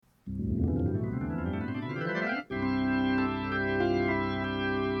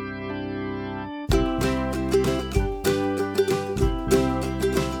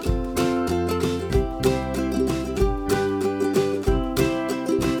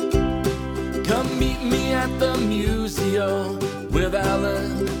at the Museo with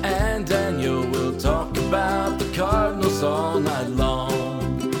Alan and Daniel. We'll talk about the Cardinals all night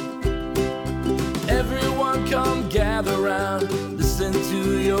long. Everyone come gather round, listen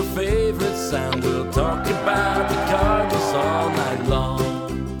to your favorite sound. We'll talk about the Cardinals all night long.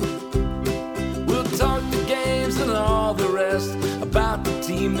 We'll talk the games and all the rest, about the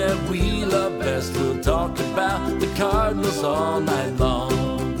team that we love best. We'll talk about the Cardinals all night long.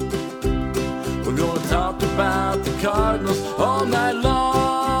 We're gonna talk about the Cardinals all night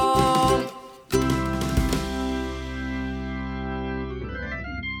long.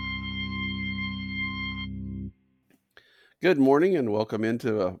 Good morning and welcome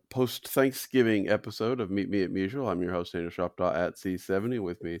into a post-Thanksgiving episode of Meet Me at Mutual. I'm your host, Daniel Shoptaw at C70.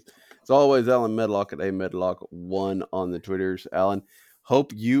 With me, as always, Alan Medlock at AMedlock1 on the Twitters. Alan,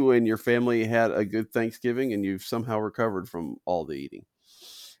 hope you and your family had a good Thanksgiving and you've somehow recovered from all the eating.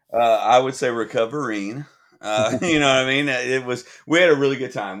 I would say recovering. You know what I mean? We had a really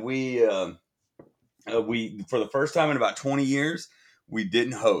good time. We for the first time in about 20 years, we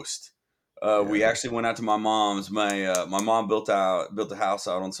didn't host. We actually went out to my mom's. My mom built a house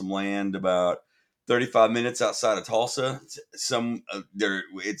out on some land about 35 minutes outside of Tulsa. It's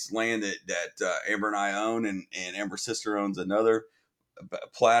land that Amber and I own, and Amber's sister owns another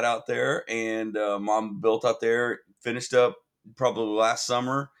plat out there. And Mom built out there, finished up probably last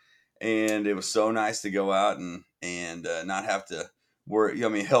summer, and it was so nice to go out and not have to worry. I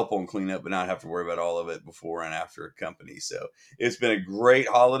mean, help on cleanup, but not have to worry about all of it before and after company. So it's been a great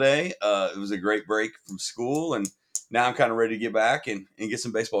holiday. It was a great break from school, and now I'm kind of ready to get back and get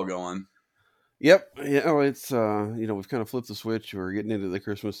some baseball going. Yep. It's, we've kind of flipped the switch. We're getting into the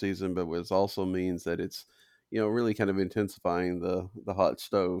Christmas season, but it also means that it's, really kind of intensifying the hot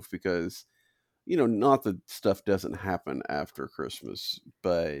stove because, not that stuff doesn't happen after Christmas,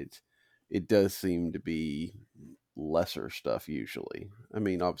 but it does seem to be lesser stuff usually. I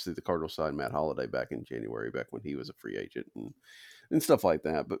mean, obviously the Cardinals signed Matt Holliday back in January, back when he was a free agent and stuff like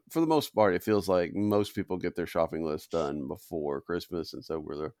that. But for the most part, it feels like most people get their shopping list done before Christmas. And so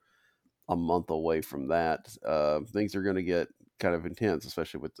we're a month away from that. Things are going to get kind of intense,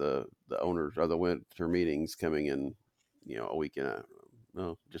 especially with the owners or the winter meetings coming in, a week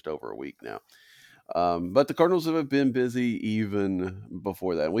just over a week now. But the Cardinals have been busy even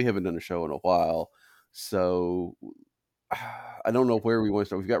before that. We haven't done a show in a while, so I don't know where we want to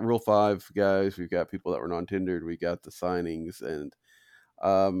start. We've got Rule 5 guys. We've got people that were non-tendered. We got the signings, and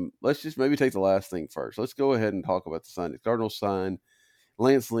let's just maybe take the last thing first. Let's go ahead and talk about the signings. Cardinals signed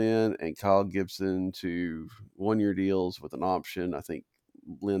Lance Lynn and Kyle Gibson to 1-year deals with an option. I think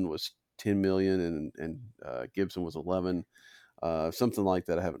Lynn was $10 million and Gibson was 11, something like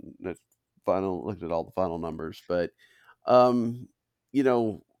that. I haven't looked at all the final numbers, but when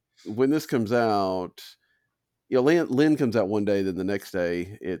this comes out, Lynn comes out one day, then the next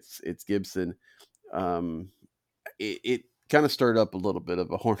day it's Gibson. It kind of stirred up a little bit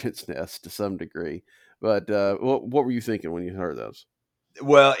of a hornet's nest to some degree. But what were you thinking when you heard those?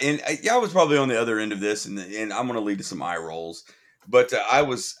 Well, and I was probably on the other end of this, and I'm going to lead to some eye rolls. But I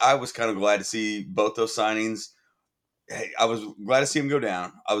was kind of glad to see both those signings. Hey, I was glad to see him go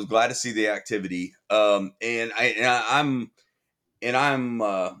down. I was glad to see the activity. And I'm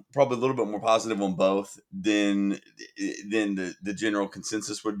probably a little bit more positive on both than the general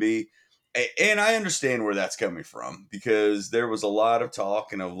consensus would be. And I understand where that's coming from because there was a lot of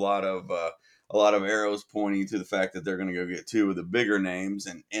talk and a lot of arrows pointing to the fact that they're going to go get two of the bigger names.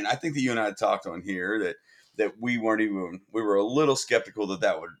 And I think that you and I talked on here that we were a little skeptical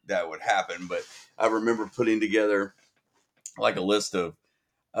that would happen. But I remember putting together like a list of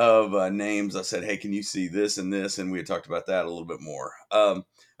names. I said, hey, can you see this and this? And we had talked about that a little bit more.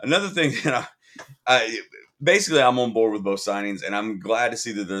 Another thing that basically I'm on board with both signings, and I'm glad to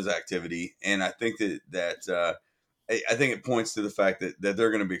see that there's activity. And I think that I think it points to the fact that they're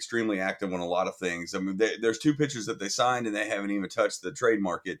going to be extremely active on a lot of things. I mean, there's two pitchers that they signed and they haven't even touched the trade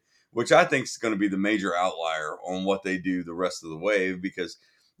market, which I think is going to be the major outlier on what they do the rest of the way, because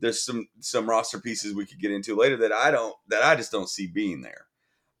there's some roster pieces we could get into later that I just don't see being there.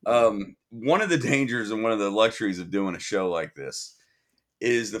 One of the dangers and one of the luxuries of doing a show like this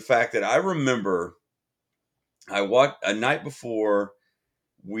is the fact that I remember I watched a night before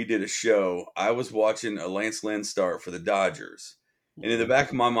we did a show. I was watching a Lance Lynn start for the Dodgers. And in the back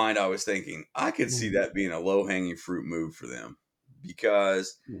of my mind, I was thinking, I could see that being a low-hanging fruit move for them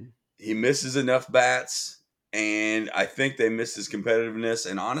because he misses enough bats, and I think they missed his competitiveness.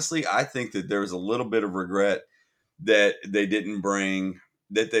 And honestly, I think that there was a little bit of regret that they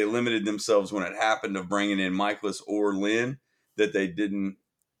limited themselves when it happened of bringing in Michaelis or Lynn, that they didn't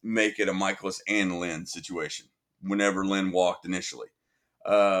make it a Michaelis and Lynn situation whenever Lynn walked initially.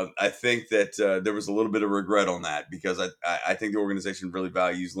 I think that there was a little bit of regret on that because I think the organization really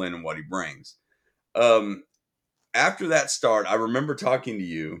values Lynn and what he brings. After that start, I remember talking to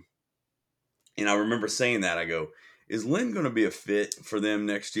you, and I remember saying that. I go, is Lynn going to be a fit for them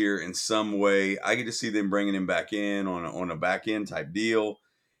next year in some way? I get to see them bringing him back in on a back end type deal.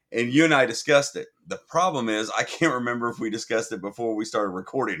 And you and I discussed it. The problem is I can't remember if we discussed it before we started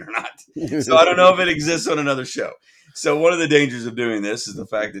recording or not. So I don't know if it exists on another show. So one of the dangers of doing this is the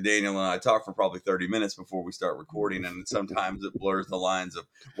fact that Daniel and I talk for probably 30 minutes before we start recording. And sometimes it blurs the lines of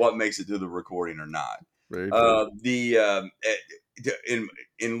what makes it to the recording or not. Very true.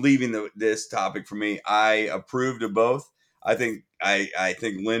 In leaving this topic for me, I approved of both. I think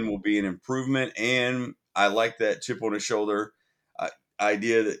Lynn will be an improvement, and I like that chip on his shoulder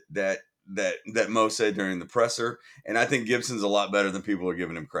idea that Mo said during the presser. And I think Gibson's a lot better than people are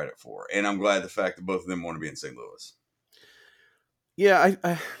giving him credit for. And I'm glad the fact that both of them want to be in St. Louis. Yeah,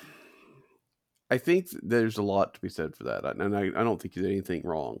 I think there's a lot to be said for that, and I don't think there's anything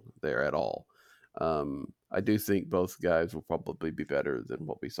wrong there at all. I do think both guys will probably be better than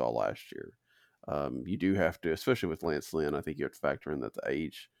what we saw last year. You do have to, especially with Lance Lynn, I think you have to factor in that the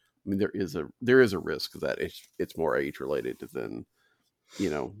age. I mean, there is a risk that it's more age related than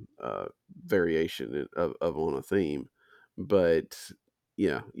variation of on a theme. But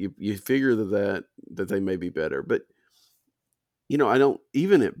yeah, you figure that they may be better, but I don't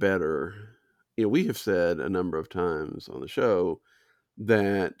even at better. We have said a number of times on the show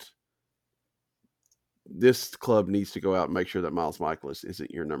that this club needs to go out and make sure that Miles Michaelis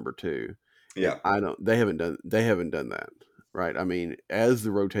isn't your number two. Yeah, they haven't done that, right? I mean, as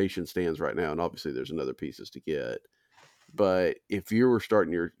the rotation stands right now, and obviously there's another pieces to get, but if you were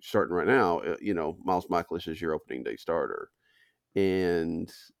starting right now, Miles Michaelis is your opening day starter, and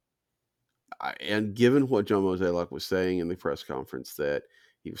given what John Mozeliak was saying in the press conference that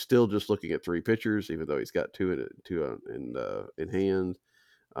he was still just looking at 3 pitchers, even though he's got two in hand.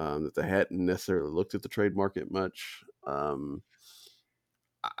 That they hadn't necessarily looked at the trade market much. I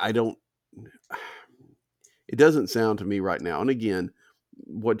don't. It doesn't sound to me right now. And again,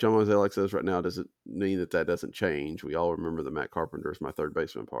 what John Mozeliak says right now doesn't mean that doesn't change. We all remember that Matt Carpenter is my third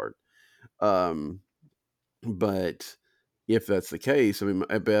baseman part. But if that's the case, I mean,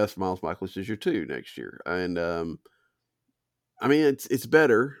 at best, Miles Michaelis is your 2 next year, and I mean, it's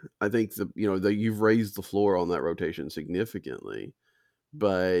better. I think that you've raised the floor on that rotation significantly.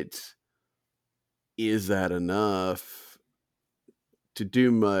 But is that enough to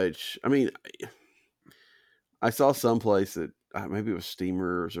do much? I mean, I saw someplace that maybe it was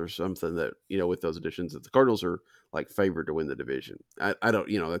Steamers or something that, with those additions, that the Cardinals are like favored to win the division. I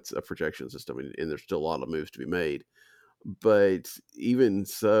don't, that's a projection system, and there's still a lot of moves to be made. But even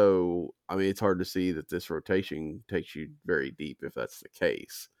so, I mean, it's hard to see that this rotation takes you very deep if that's the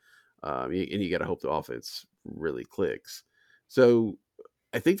case. And you got to hope the offense really clicks. So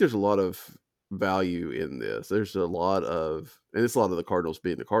I think there's a lot of value in this. There's a lot of the Cardinals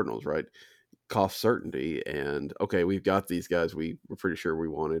being the Cardinals, right? Cost certainty, and okay, we've got these guys we were pretty sure we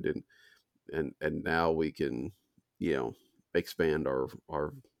wanted, and now we can, expand our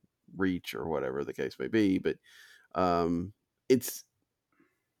reach or whatever the case may be. But it's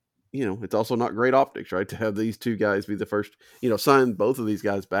it's also not great optics, right? To have these 2 guys be the first, sign both of these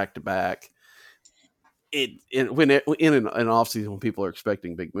guys back to back. In an offseason when people are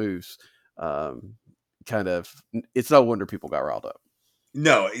expecting big moves, it's no wonder people got riled up.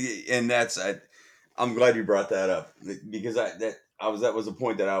 No, and I'm glad you brought that up, because that was a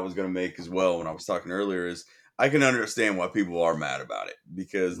point that I was going to make as well when I was talking earlier. Is I can understand why people are mad about it,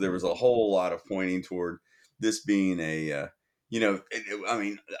 because there was a whole lot of pointing toward this being I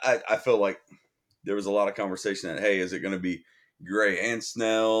feel like there was a lot of conversation that, hey, is it going to be Gray and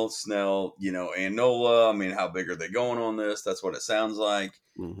Snell, and Nola? I mean, how big are they going on this? That's what it sounds like.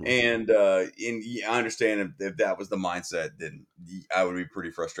 Mm-hmm. And I understand if that was the mindset, then I would be pretty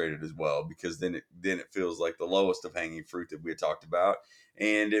frustrated as well, because then it feels like the lowest of hanging fruit that we had talked about.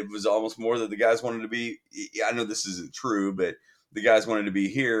 And it was almost more that the guys wanted to be, I know this isn't true, but the guys wanted to be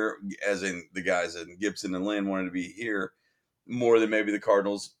here, as in the guys in Gibson and Lynn wanted to be here more than maybe the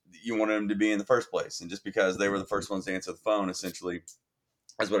Cardinals you wanted them to be in the first place. And just because they were the first ones to answer the phone, essentially,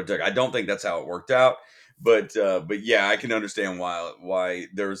 that's what it took. I don't think that's how it worked out. But yeah, I can understand why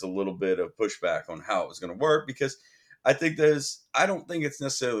there was a little bit of pushback on how it was going to work, because I don't think it's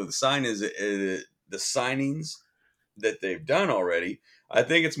necessarily the signings that they've done already. I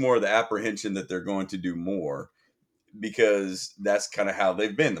think it's more the apprehension that they're going to do more, because that's kind of how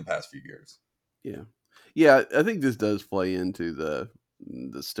they've been the past few years. Yeah. I think this does play into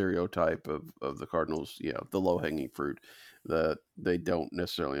the stereotype of the Cardinals, the low hanging fruit, that they don't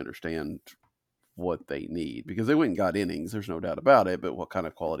necessarily understand what they need, because they went and got innings. There's no doubt about it. But what kind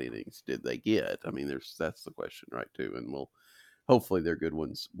of quality innings did they get? I mean, that's the question, right? Too, and hopefully they're good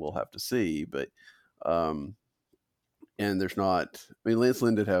ones. We'll have to see, but um, and there's not. I mean, Lance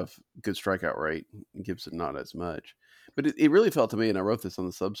Lynn did have good strikeout rate. Gibson not as much, but it really felt to me, and I wrote this on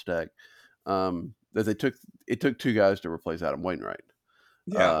the Substack, that it took two guys to replace Adam Wainwright,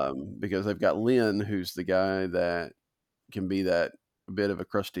 Yeah. because they've got Lynn, who's the guy that can be that bit of a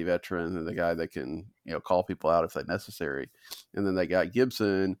crusty veteran and the guy that can call people out if that's necessary, and then they got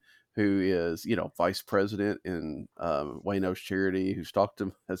Gibson, who is vice president in Wayno's charity, who's talked to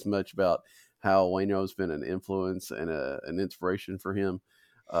him as much about how Wayno's been an influence and an inspiration for him.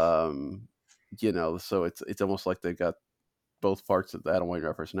 So it's almost like they've got both parts of the Adam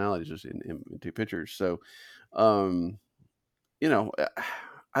Wainwright personality just in two pitchers. So, um,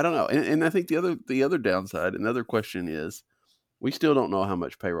 I don't know, and I think the other downside, another question is, we still don't know how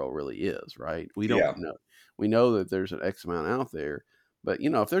much payroll really is, right? We don't Yeah. know. We know that there's an X amount out there, but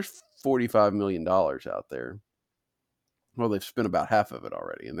if there's $45 million out there, well, they've spent about half of it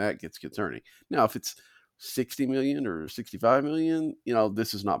already, and that gets concerning. Now, if it's 60 million or 65 million,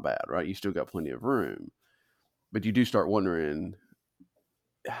 this is not bad, right? You still got plenty of room, but you do start wondering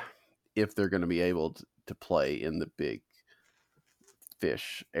if they're going to be able to play in the big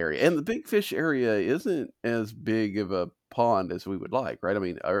fish area. And the big fish area isn't as big of a pond as we would like, right? I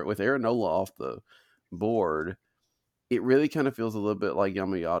mean, with Aaron Nola off the board, it really kind of feels a little bit like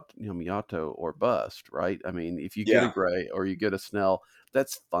Yamamoto or bust, right? I mean, if you get a Yeah. Gray or you get a Snell,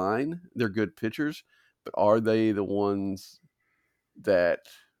 that's fine. They're good pitchers, but are they the ones that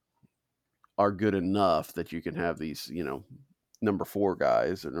are good enough that you can have these, number 4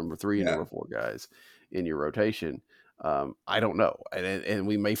 guys or number 3 and Yeah. number 4 guys in your rotation? I don't know, and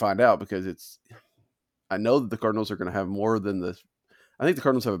we may find out, because I know that the Cardinals are going to have more than this. I think the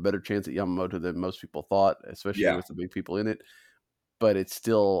Cardinals have a better chance at Yamamoto than most people thought, especially Yeah. with the big people in it. But it's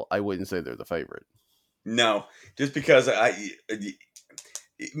still, I wouldn't say they're the favorite. No, just because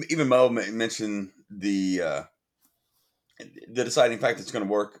even Mo mentioned the deciding factor that's going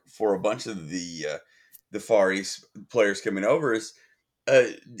to work for a bunch of the Far East players coming over is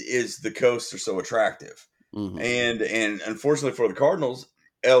the coasts are so attractive, Mm-hmm. and unfortunately for the Cardinals,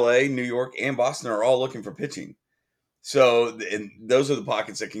 L.A., New York, and Boston are all looking for pitching. So, and those are the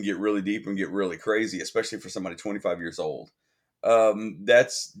pockets that can get really deep and get really crazy, especially for somebody 25 years old.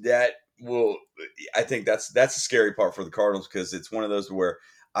 That will, I think that's the scary part for the Cardinals, because it's one of those where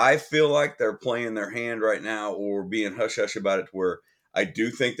I feel like they're playing their hand right now or being hush hush about it, to where I do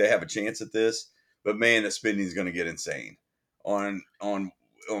think they have a chance at this, but man, the spending is going to get insane on on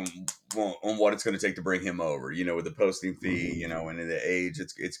on what it's going to take to bring him over. With the posting fee, Mm-hmm. and in the age,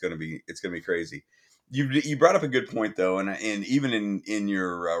 it's going to be crazy. You brought up a good point though, and even in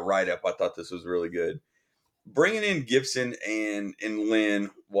your write up, I thought this was really good. Bringing in Gibson and Lynn,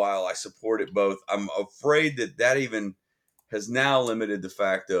 while I support it both, I'm afraid that even has now limited the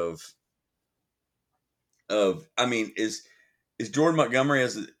fact of I mean, is Jordan Montgomery,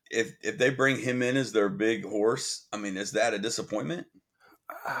 as if they bring him in as their big horse? I mean, is that a disappointment?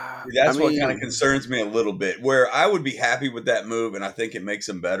 I That's what kind of mean, concerns me a little bit. Where I would be happy with that move, and I think it makes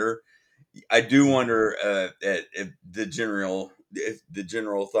him better. I do wonder if the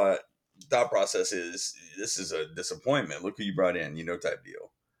general thought process is, this is a disappointment. Look who you brought in, type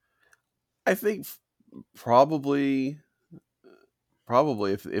deal. I think probably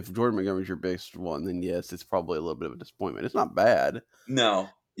if Jordan Montgomery's your biggest one, then yes, it's probably a little bit of a disappointment. It's not bad, No,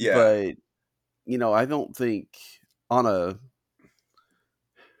 yeah, but I don't think on a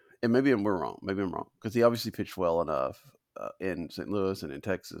and maybe we're wrong. Maybe I'm wrong, because he obviously pitched well enough in St. Louis and in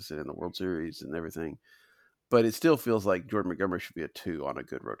Texas and in the World Series and everything. But it still feels like Jordan Montgomery should be a 2 on a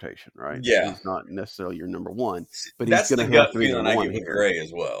good rotation, right? yeah. He's not necessarily your number 1, but he's That's going the to have gut to be feeling number I 1 get with here. Gray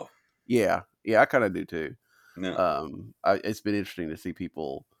as well. Yeah, I kind of do too. No, It's been interesting to see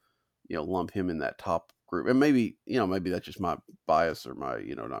people, lump him in that top group, and maybe that's just my bias or my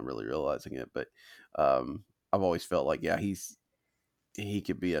not really realizing it, but I've always felt like he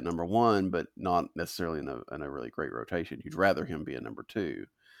could be a number 1, but not necessarily in a really great rotation. You'd rather him be a number 2.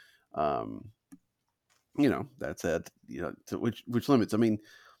 Um, that said, to which limits. I mean,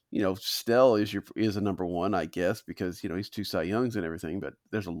 Stell is a number 1, I guess, because he's 2 Cy Youngs and everything, but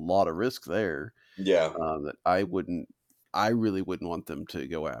there's a lot of risk there yeah, that I really wouldn't want them to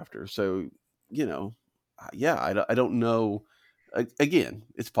go after. So, yeah, I don't know. Again,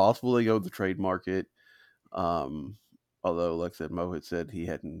 it's possible they go the trade market. Um, Although, like I said, Mo had said he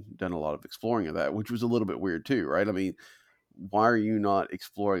hadn't done a lot of exploring of that, which was a little bit weird too, right? I mean, why are you not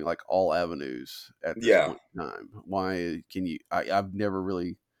exploring like all avenues at this Yeah. point in time? Why can you? I've never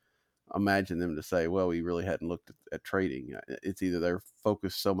really imagined them to say, well, we really hadn't looked at trading. It's either they're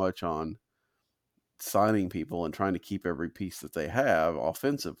focused so much on signing people and trying to keep every piece that they have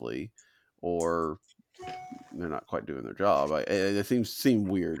offensively, or they're not quite doing their job. It seem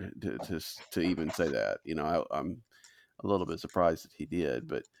weird to even say that. I'm a little bit surprised that he did,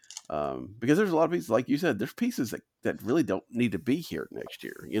 but because there's a lot of pieces, like you said, there's pieces that really don't need to be here next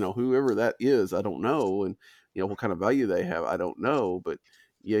year. Whoever that is, I don't know, and what kind of value they have, I don't know, but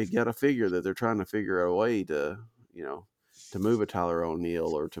you got to figure that they're trying to figure a way to to move a Tyler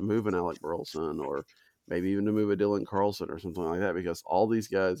O'Neill or to move an Alec Burleson or maybe even to move a Dylan Carlson or something like that, because all these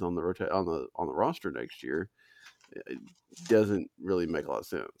guys on the on the roster next year, it doesn't really make a lot of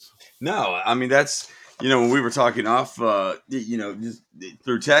sense. No, I mean that's when we were talking off, just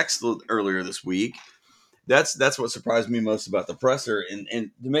through text earlier this week. That's what surprised me most about the presser, and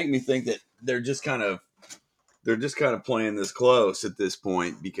to make me think that they're just kind of playing this close at this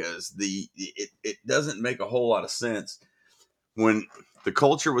point, because it doesn't make a whole lot of sense when the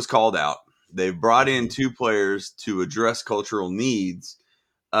culture was called out. They've brought in 2 players to address cultural needs,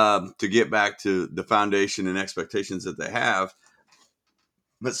 to get back to the foundation and expectations that they have.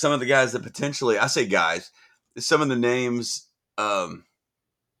 But some of the guys that potentially, I say guys, some of the names that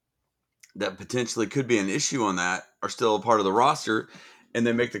potentially could be an issue on that are still a part of the roster, and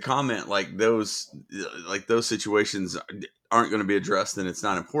they make the comment like those situations aren't going to be addressed and it's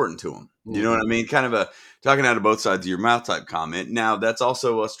not important to them. You know what I mean? Kind of a talking out of both sides of your mouth type comment. Now that's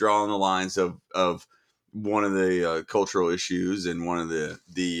also us drawing the lines of one of the cultural issues, and one of the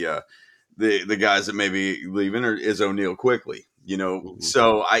guys that may be leaving is O'Neill quickly.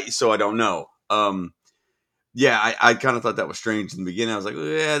 So I don't know. Yeah, I kind of thought that was strange in the beginning. I was like,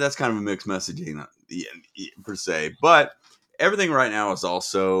 yeah, that's kind of a mixed messaging per se. But everything right now is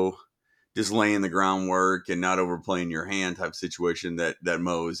also just laying the groundwork and not overplaying your hand type situation that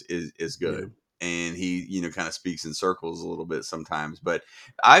Mo is good. Yeah. And he, kind of speaks in circles a little bit sometimes. But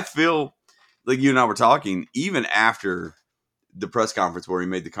I feel like you and I were talking, even after the press conference where he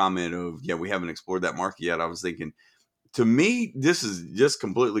made the comment of, yeah, we haven't explored that market yet. I was thinking, to me, this is just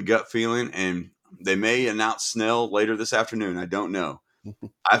completely gut feeling, and they may announce Snell later this afternoon. I don't know.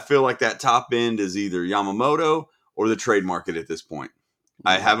 I feel like that top end is either Yamamoto or the trade market at this point.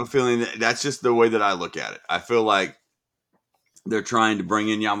 I have a feeling that that's just the way that I look at it. I feel like they're trying to bring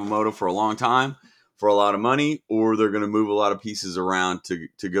in Yamamoto for a long time for a lot of money, or they're going to move a lot of pieces around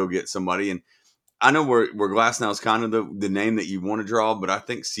to go get somebody. And I know where Glasnow is kind of the name that you want to draw, but I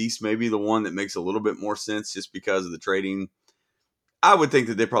think Cease may be the one that makes a little bit more sense just because of the trading. I would think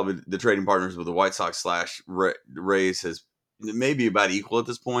that the trading partners with the White Sox / Rays has maybe about equal at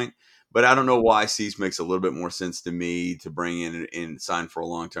this point, but I don't know why Cease makes a little bit more sense to me to bring in and sign for a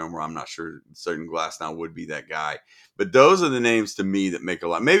long term, where I'm not sure certain Glasnow would be that guy. But those are the names to me that make a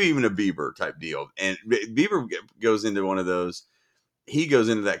lot, maybe even a Bieber type deal. And Bieber goes into one of those. He goes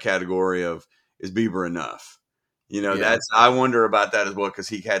into that category of, is Bieber enough? I wonder about that as well, because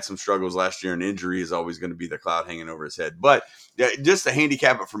he had some struggles last year, and injury is always going to be the cloud hanging over his head. But just to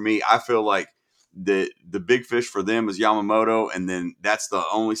handicap it for me, I feel like the big fish for them is Yamamoto, and then that's the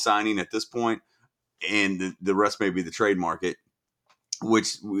only signing at this point, and the rest may be the trade market,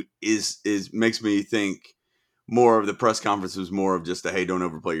 which is makes me think more of the press conference was more of just a, hey, don't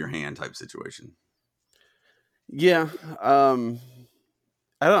overplay your hand type situation. Yeah.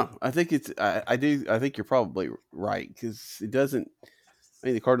 I don't know. I think I think you're probably right, because it doesn't. I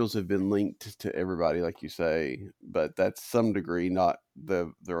mean, the Cardinals have been linked to everybody, like you say, but that's some degree not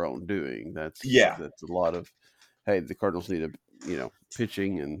their own doing. That's a lot of, hey, the Cardinals need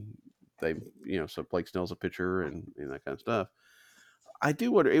pitching, and they so Blake Snell's a pitcher and that kind of stuff. I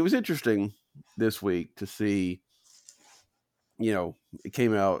do wonder. It was interesting this week to see. It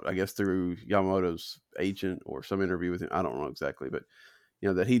came out, I guess, through Yamamoto's agent or some interview with him. I don't know exactly, but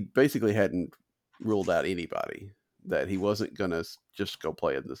that he basically hadn't ruled out anybody, that he wasn't going to just go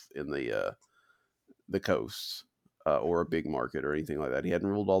play in the coast or a big market or anything like that. He hadn't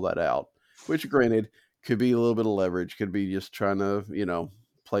ruled all that out, which granted could be a little bit of leverage, could be just trying to,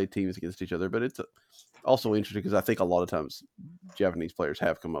 play teams against each other. But it's also interesting because I think a lot of times Japanese players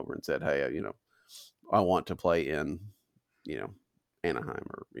have come over and said, hey, I want to play in, Anaheim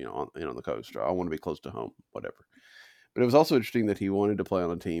or, on the coast, or I want to be close to home, whatever. But it was also interesting that he wanted to play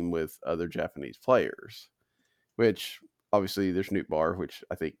on a team with other Japanese players, which obviously there's Nootbaar, which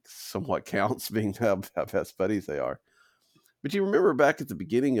I think somewhat counts, being how best buddies they are. But you remember back at the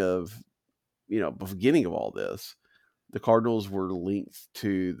beginning of all this, the Cardinals were linked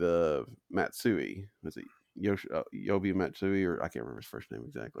to the Matsui. Was it Yobi Matsui, or I can't remember his first name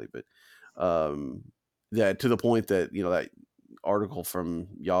exactly, but um, yeah, to the point that that article from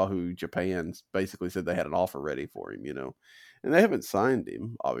Yahoo Japan basically said they had an offer ready for him, and they haven't signed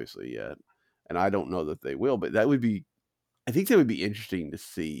him obviously yet, and I don't know that they will, but I think that would be interesting to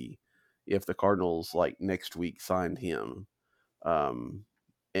see if the Cardinals like next week signed him, um,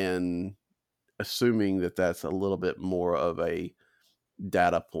 and assuming that that's a little bit more of a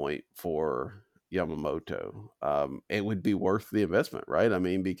data point for Yamamoto, it would be worth the investment, right? I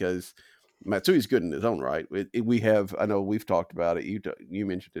mean, because Matsui's good in his own right. I know we've talked about it. You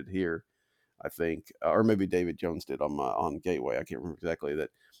mentioned it here, I think, or maybe David Jones did on Gateway. I can't remember exactly that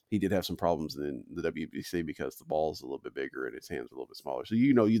he did have some problems in the WBC because the ball's a little bit bigger and his hands a little bit smaller. So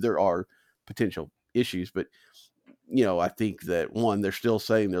there are potential issues, but I think that one, they're still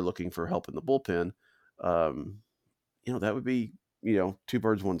saying they're looking for help in the bullpen. Um, that would be two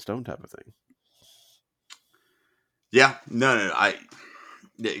birds, one stone type of thing. Yeah, no, I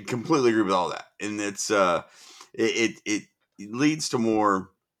completely agree with all that, and it leads to more.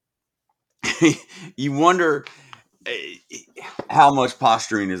 You wonder how much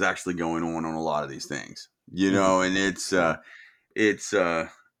posturing is actually going on a lot of these things, and it's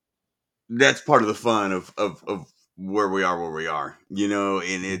that's part of the fun of where we are,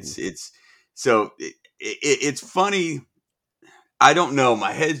 and it's so it's funny. I don't know.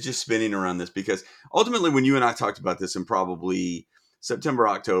 My head's just spinning around this because ultimately, when you and I talked about this in probably September,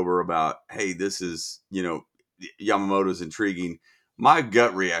 October, about, hey, this is, Yamamoto's intriguing. My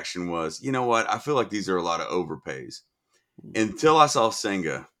gut reaction was, you know what? I feel like these are a lot of overpays. Until I saw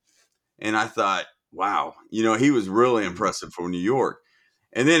Senga, and I thought, wow, he was really impressive for New York.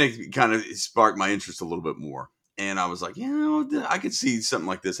 And then it kind of sparked my interest a little bit more. And I was like, I could see something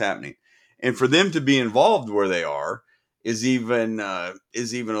like this happening. And for them to be involved where they are is even a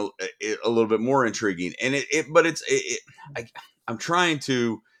little bit more intriguing. And I'm trying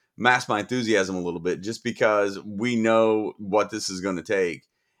to mask my enthusiasm a little bit just because we know what this is going to take.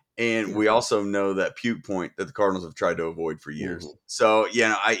 And we also know that puke point that the Cardinals have tried to avoid for years. Mm-hmm. So,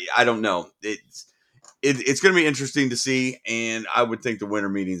 I don't know. It's going to be interesting to see, and I would think the winter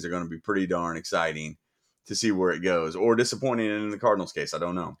meetings are going to be pretty darn exciting to see where it goes, or disappointing in the Cardinals' case. I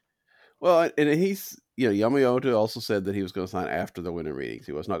don't know. Well, and he's Yamamoto also said that he was going to sign after the winter meetings.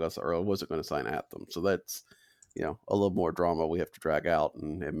 He was not going to, or wasn't going to sign at them. So that's a little more drama we have to drag out,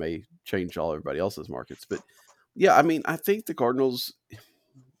 and it may change all everybody else's markets. But yeah, I mean, I think the Cardinals.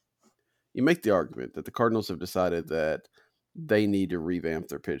 You make the argument that the Cardinals have decided that they need to revamp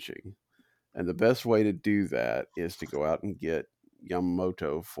their pitching. And the best way to do that is to go out and get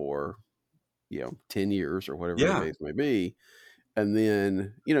Yamamoto for, 10 years or whatever the Yeah, case may be. And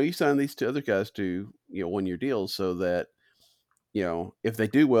then, you sign these two other guys to, 1 year deals so that, if they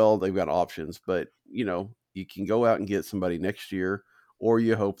do well, they've got options. But, you can go out and get somebody next year, or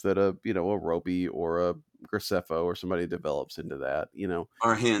you hope that a Roby or a Graceffo or somebody develops into that,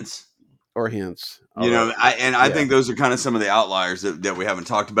 or hints. or hints. Although, I think those are kind of some of the outliers that we haven't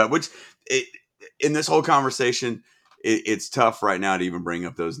talked about. Which in this whole conversation, it's tough right now to even bring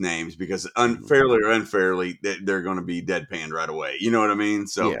up those names because unfairly or unfairly, they're going to be deadpanned right away. You know what I mean?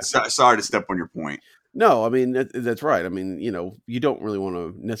 So, sorry to step on your point. No, I mean that's right. I mean, you don't really want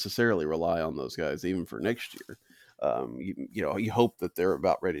to necessarily rely on those guys even for next year. You hope that they're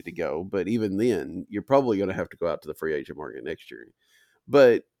about ready to go, but even then, you're probably going to have to go out to the free agent market next year.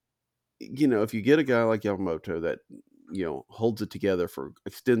 But if you get a guy like Yamamoto that holds it together for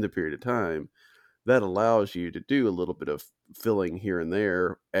extended period of time, that allows you to do a little bit of filling here and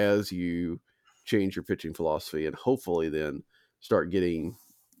there as you change your pitching philosophy, and hopefully then start getting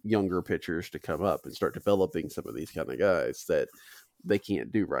younger pitchers to come up and start developing some of these kind of guys that they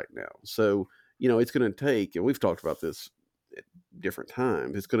can't do right now. So, it's going to take, and we've talked about this at different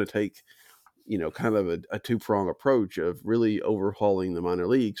times, it's going to take, kind of a two-prong approach of really overhauling the minor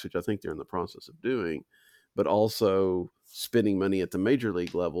leagues, which I think they're in the process of doing, but also spending money at the major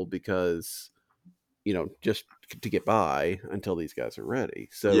league level because, just to get by until these guys are ready.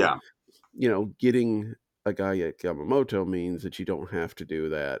 So, getting a guy like Yamamoto means that you don't have to do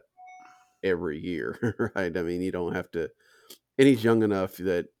that every year, right? I mean, you don't have to, and he's young enough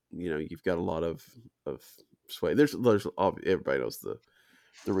that you've got a lot of sway. There's everybody knows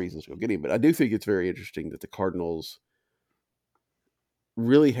the reasons to go get him, but I do think it's very interesting that the Cardinals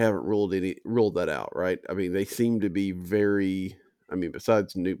really haven't ruled that out, right? I mean, they seem to be very. I mean,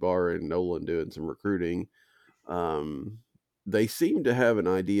 besides Nootbaar and Nolan doing some recruiting, they seem to have an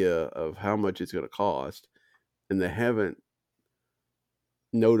idea of how much it's going to cost, and they haven't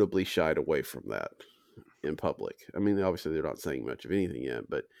notably shied away from that in public. I mean, obviously they're not saying much of anything yet,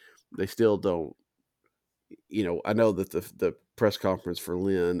 but they still don't, I know that the press conference for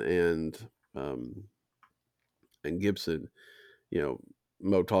Lynn and Gibson, you know,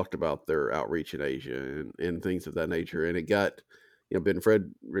 Mo talked about their outreach in Asia and things of that nature, and it got, Ben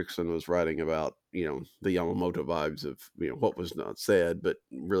Fredrickson was writing about, the Yamamoto vibes of, what was not said, but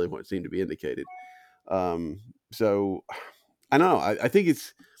really what seemed to be indicated. So I don't know. I think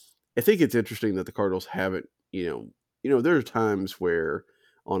it's interesting that the Cardinals haven't, there are times where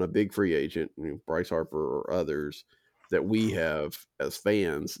on a big free agent, Bryce Harper or others, that we have as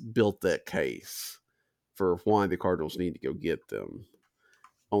fans built that case for why the Cardinals need to go get them,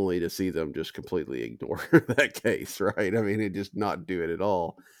 only to see them just completely ignore that case, right? I mean, it just not do it at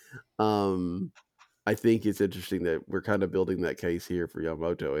all. I think it's interesting that we're kind of building that case here for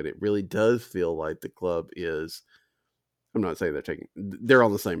Yamamoto, and it really does feel like the club is. I'm not saying they're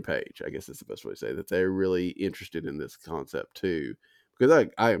on the same page. I guess that's the best way to say that they're really interested in this concept too. Because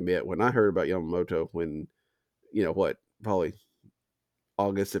I admit, when I heard about Yamamoto, when, probably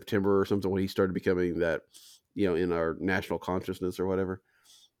August, September or something, when he started becoming that, in our national consciousness or whatever,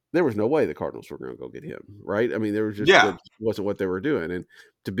 there was no way the Cardinals were going to go get him, right? I mean, there was just Yeah. that wasn't what they were doing. And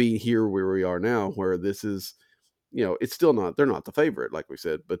to be here where we are now, where this is, it's still not, they're not the favorite, like we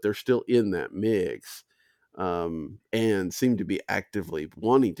said, but they're still in that mix, and seem to be actively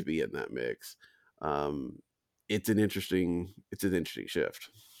wanting to be in that mix. It's an interesting shift.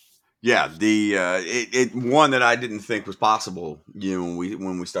 Yeah, the it one that I didn't think was possible,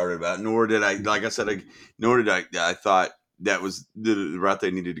 when we started about. Nor did I, like I said, nor did I thought that was the route they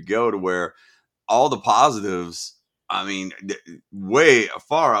needed to go, to where all the positives, I mean, way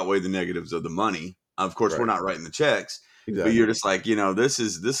far outweigh the negatives of the money. Of course, we're Right. not writing the checks, Exactly. but you're just like, this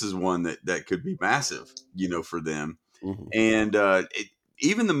is one that could be massive, for them. Mm-hmm. And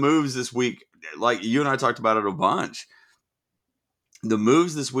even the moves this week, like you and I talked about it a bunch. The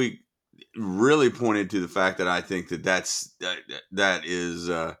moves this week really pointed to the fact that I think that is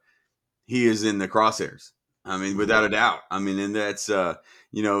he is in the crosshairs. I mean, without a doubt. I mean, and that's and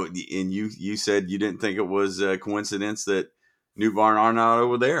you said you didn't think it was a coincidence that Newt Barn Arnott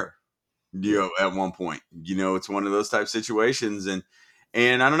were there, at one point. It's one of those type situations, and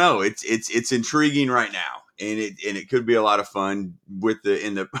I don't know. It's intriguing right now, and it could be a lot of fun with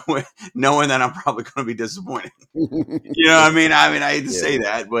knowing that I'm probably going to be disappointed. I mean, I hate to say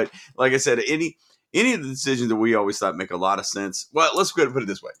that, but like I said, any of the decisions that we always thought make a lot of sense. Well, let's go ahead and put it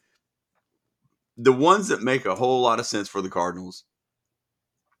this way: the ones that make a whole lot of sense for the Cardinals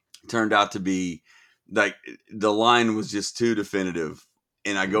turned out to be like the line was just too definitive.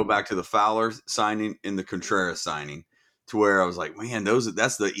 And I go back to the Fowler signing and the Contreras signing, to where I was like, man, those have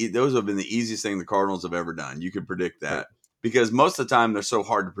been the easiest thing the Cardinals have ever done. You could predict that, because most of the time they're so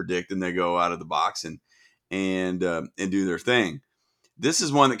hard to predict, and they go out of the box and do their thing. This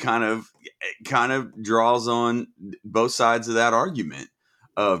is one that kind of draws on both sides of that argument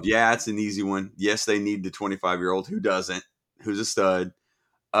of, yeah, it's an easy one. Yes, they need the 25-year-old who doesn't, who's a stud.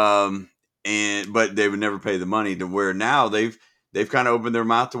 But they would never pay the money, to where now they've kind of opened their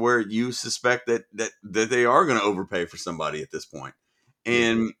mouth to where you suspect that they are going to overpay for somebody at this point.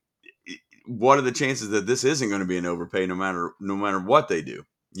 And what are the chances that this isn't going to be an overpay no matter what they do,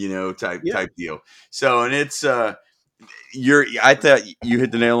 type deal. So, and it's, I thought you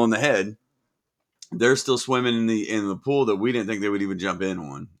hit the nail on the head. They're still swimming in the pool that we didn't think they would even jump in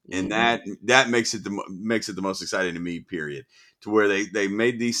on, and that makes it the most exciting to me. Period. To where they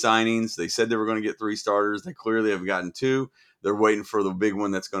made these signings. They said they were going to get 3 starters. They clearly have gotten 2. They're waiting for the big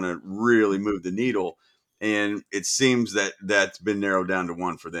one that's going to really move the needle, and it seems that that's been narrowed down to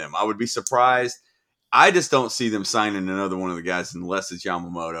 1 for them. I would be surprised. I just don't see them signing another one of the guys unless it's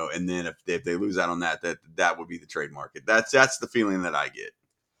Yamamoto, and then if they lose out on that would be the trade market. That's the feeling that I get.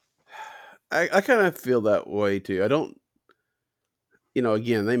 I kind of feel that way too. I don't,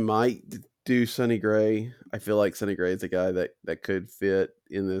 again, they might do Sonny Gray. I feel like Sonny Gray is a guy that could fit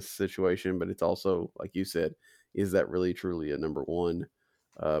in this situation, but it's also, like you said, is that really truly a number one,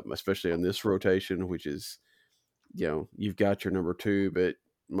 especially on this rotation, which is, you've got your number 2, but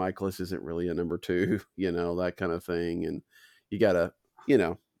Michaelis isn't really a number 2, that kind of thing. And you got to,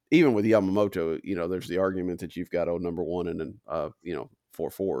 even with Yamamoto, there's the argument that you've got number 1 and then, 4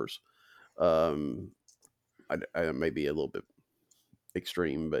 4s. I may be a little bit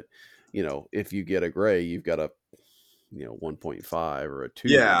extreme, but if you get a Gray, you've got a 1.5 or a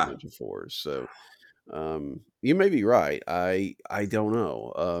 2 bunch of 4s. So you may be right. I don't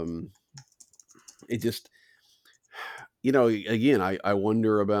know. It just, again, I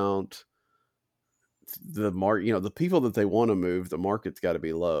wonder about the market. The people that they want to move, the market's got to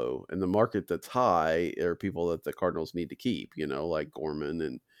be low, and the market that's high are people that the Cardinals need to keep, like Gorman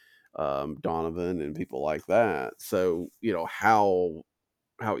and Donovan and people like that. So, how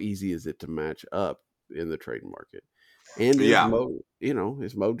easy is it to match up in the trade market? And Yeah.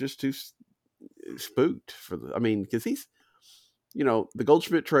 is Mo just too spooked for the? I mean, because the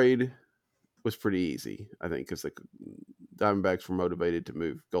Goldschmidt trade was pretty easy, I think, because the Diamondbacks were motivated to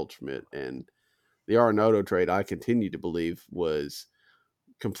move Goldschmidt, and the Arenado trade, I continue to believe, was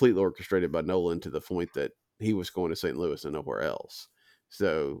completely orchestrated by Nolan to the point that he was going to St. Louis and nowhere else.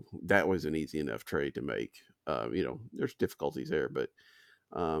 So that was an easy enough trade to make. There's difficulties there, but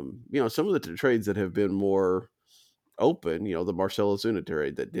some of the trades that have been more open, the Marcell Ozuna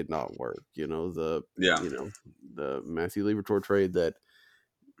trade that did not work, Yeah. the Matthew Liberatore trade that,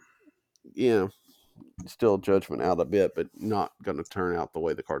 still judgment out a bit, but not going to turn out the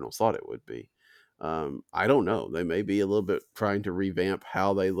way the Cardinals thought it would be. I don't know. They may be a little bit trying to revamp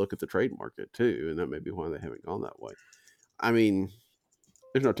how they look at the trade market too, and that may be why they haven't gone that way. I mean,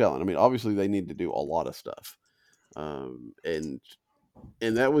 there's no telling. I mean, obviously they need to do a lot of stuff, and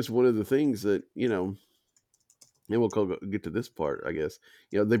that was one of the things that and we'll get to this part, I guess.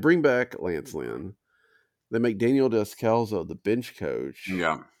 They bring back Lance Lynn. They make Daniel Descalzo the bench coach.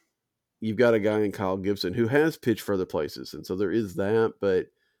 Yeah. You've got a guy in Kyle Gibson who has pitched for other places, and so there is that, but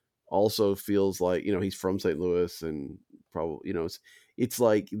also feels like he's from St. Louis, and probably it's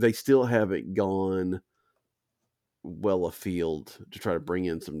like they still haven't gone well afield to try to bring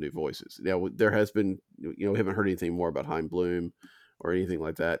in some new voices. Now there has been we haven't heard anything more about Hein Bloom or anything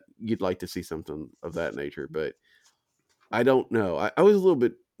like that. You'd like to see something of that nature, but I don't know. I was a little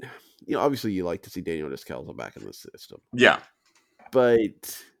bit, obviously you like to see Daniel Descalzo back in the system. Yeah.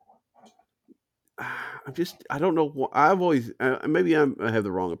 But I don't know. I've always, maybe I have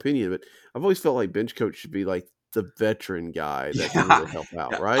the wrong opinion, but I've always felt like bench coach should be like the veteran guy that can really help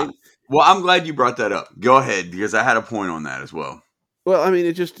out, right? Well, I'm glad you brought that up. Go ahead, because I had a point on that as well. Well, I mean,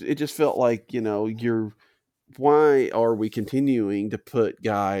 it just felt like, why are we continuing to put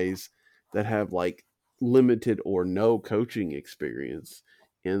guys that have like limited or no coaching experience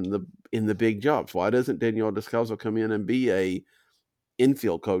in the big jobs? Why doesn't Daniel Descalzo come in and be a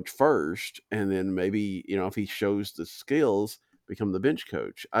infield coach first, and then maybe if he shows the skills, become the bench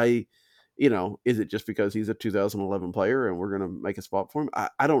coach? Is it just because he's a 2011 player and we're going to make a spot for him?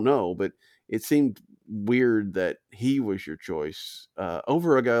 I don't know, but it seemed weird that he was your choice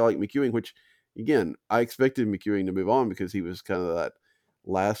over a guy like McEwing, which again, I expected McEwing to move on because he was kind of that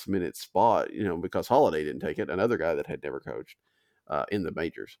last minute spot, because Holiday didn't take it, another guy that had never coached in the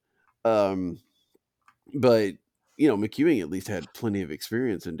majors. But McEwing at least had plenty of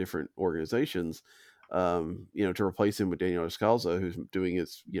experience in different organizations. To replace him with Daniel Descalzo, who's doing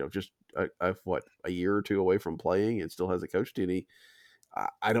his, just a year or two away from playing and still hasn't coached any.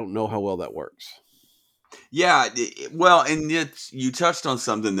 I don't know how well that works. Yeah, well, and you touched on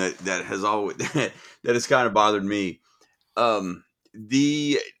something that has always that has kind of bothered me.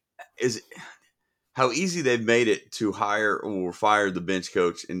 Is how easy they've made it to hire or fire the bench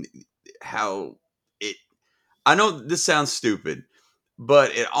coach, and how it. I know this sounds stupid,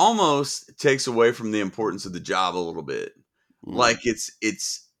 but it almost takes away from the importance of the job a little bit. Like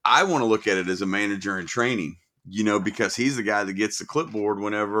it's. I want to look at it as a manager in training, because he's the guy that gets the clipboard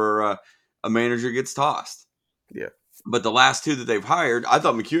whenever a manager gets tossed. Yeah. But the last two that they've hired, I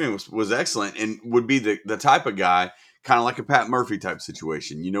thought McEwing was excellent and would be the type of guy, kind of like a Pat Murphy type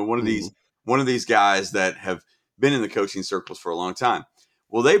situation. One of these guys that have been in the coaching circles for a long time.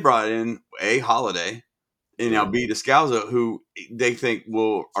 Well, they brought in A. Holiday and now B. Descalzo, who they think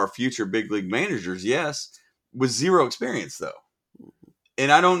are future big league managers. Yes, with zero experience though.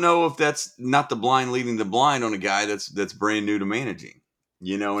 And I don't know if that's not the blind leading the blind on a guy that's brand new to managing,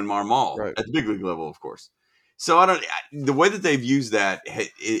 in Marmol Right. at the big league level, of course. So the way that they've used that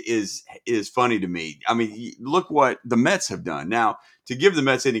is funny to me. I mean, look what the Mets have done. Now, to give the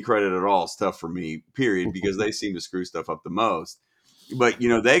Mets any credit at all is tough for me, period, because they seem to screw stuff up the most. But,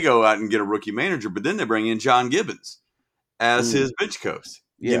 they go out and get a rookie manager, but then they bring in John Gibbons as his bench coach.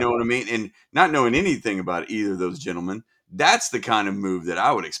 Yeah. You know what I mean? And not knowing anything about either of those gentlemen, that's the kind of move that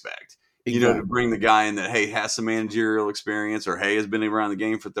I would expect. Exactly. To bring the guy in that, hey, has some managerial experience, or hey, has been around the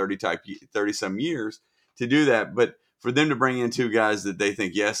game for 30 some years to do that. But for them to bring in two guys that they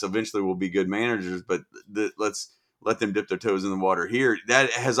think, yes, eventually will be good managers, but let's let them dip their toes in the water here.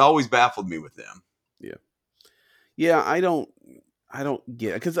 That has always baffled me with them. Yeah. Yeah. I don't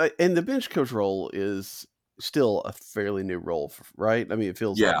get it, because and the bench coach role is still a fairly new role, right? I mean, it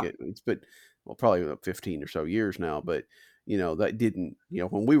feels like it's been probably about 15 or so years now, but that didn't,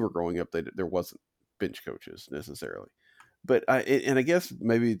 when we were growing up, there wasn't bench coaches necessarily. But I guess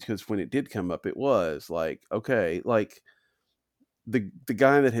maybe because when it did come up, it was like, okay, like the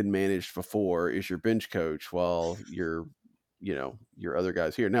guy that had managed before is your bench coach while your other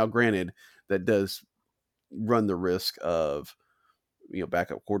guys here. Now, granted, that does run the risk of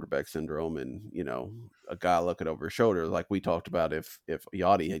backup quarterback syndrome and a guy looking over his shoulder, like we talked about. If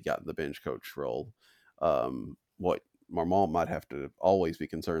Yachty had gotten the bench coach role, what Marmol might have to always be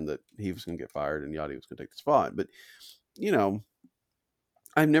concerned that he was going to get fired and Yachty was going to take the spot. But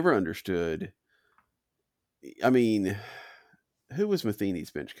I've never understood. I mean, who was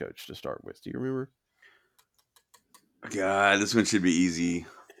Matheny's bench coach to start with? Do you remember? God, this one should be easy.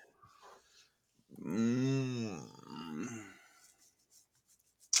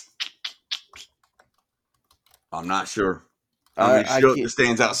 I'm not sure. I mean, Shildt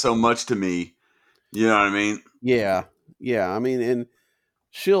stands out so much to me. You know what I mean? Yeah. I mean, and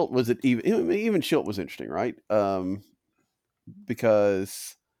Shildt was even Shildt was interesting, right?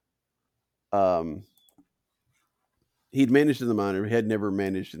 Because he'd managed in the minor, he had never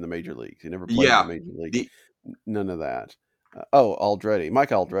managed in the major leagues. He never played in the major league. None of that. Mike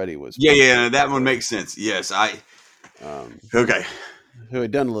Aldretti was. Yeah, that one makes sense. Yes, okay. Who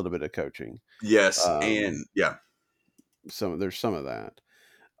had done a little bit of coaching. Yes, and yeah. There's some of that.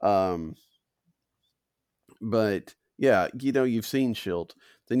 But yeah, you've seen Shildt.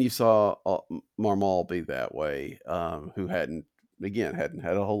 Then you saw Marmol be that way, who hadn't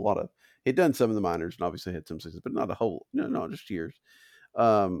had a whole lot of. He'd done some of the minors and obviously had some success, but not a whole. No, just years.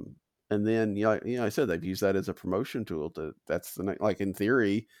 And then I said they've used that as a promotion tool. That's the like in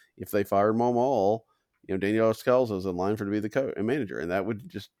theory, if they fired Marmol, Daniel Scalzo is in line to be the coach and manager, and that would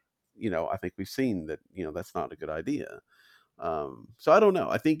just I think we've seen that that's not a good idea. So I don't know.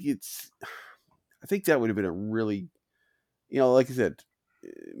 I think that would have been a really, like I said,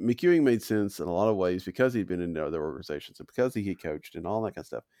 McEwing made sense in a lot of ways because he'd been in other organizations and because he had coached and all that kind of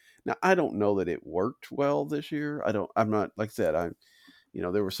stuff. Now, I don't know that it worked well this year. I'm not, like I said,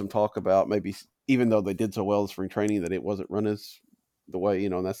 there was some talk about maybe, even though they did so well in spring training, that it wasn't run as the way,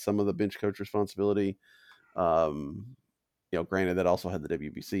 and that's some of the bench coach responsibility. Granted, that also had the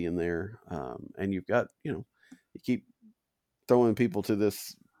WBC in there. And you've got, you keep throwing people to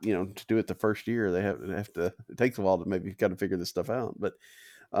this, to do it the first year. They have to, it takes a while to maybe kind of figure this stuff out. But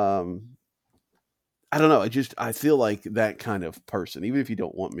I don't know. I feel like that kind of person, even if you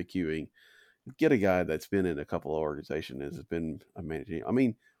don't want McEwing, get a guy that's been in a couple of organizations, has been a manager. I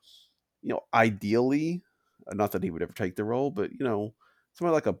mean, ideally, not that he would ever take the role, but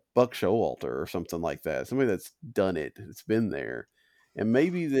somebody like a Buck Showalter or something like that, somebody that's done it, it's been there, and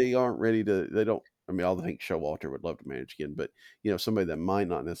maybe they aren't ready to. They don't. I mean, I think Showalter would love to manage again, but somebody that might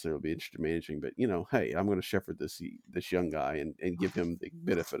not necessarily be interested in managing, but hey, I'm going to shepherd this young guy and give him the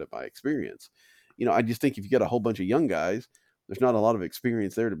benefit of my experience. I just think if you get a whole bunch of young guys, there's not a lot of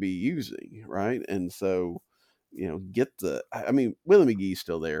experience there to be using, right? And so, Willie McGee's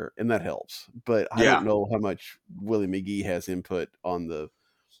still there, and that helps. But I don't know how much Willie McGee has input on the,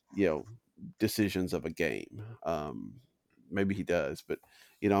 decisions of a game. Maybe he does, but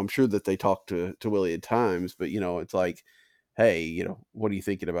I'm sure that they talk to Willie at times. But it's like, hey, what are you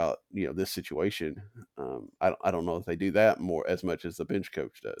thinking about this situation? I don't know if they do that more as much as the bench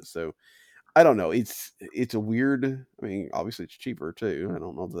coach does. So I don't know. It's a weird. I mean, obviously it's cheaper too. I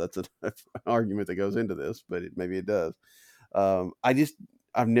don't know if that's an argument that goes into this, but maybe it does.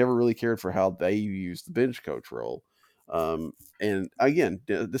 I've never really cared for how they use the bench coach role. And again,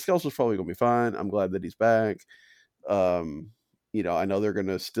 Descalso's probably going to be fine. I'm glad that he's back. I know they're going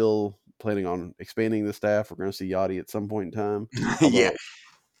to still planning on expanding the staff. We're going to see Yachty at some point in time. Although,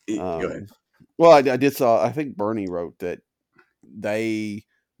 go ahead. Well, I did saw. I think Bernie wrote that they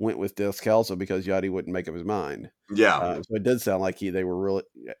went with Descalso because Yachty wouldn't make up his mind. Yeah. So it did sound like they were really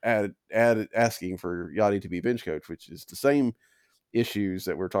asking for Yachty to be bench coach, which is the same issues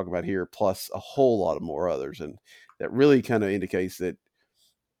that we're talking about here, plus a whole lot of more others. And that really kind of indicates that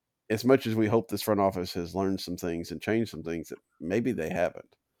as much as we hope this front office has learned some things and changed some things, that maybe they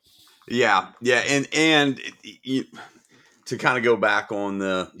haven't. Yeah. And to kind of go back on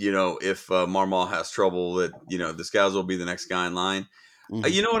the, if Marmol has trouble, that, Descalso will be the next guy in line.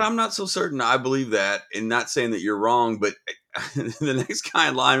 Mm-hmm. You know what? I'm not so certain. I believe that, and not saying that you're wrong, but the next guy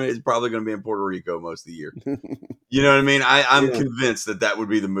in line is probably going to be in Puerto Rico most of the year. You know what I mean? I'm convinced that would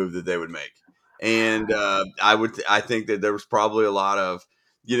be the move that they would make. And I think that there was probably a lot of,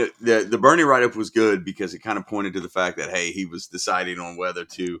 the Bernie write-up was good because it kind of pointed to the fact that, hey, he was deciding on whether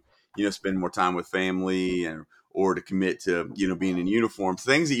to, spend more time with family or to commit to, being in uniform.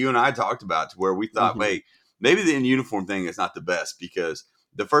 Things that you and I talked about, to where we thought, wait, maybe the in uniform thing is not the best, because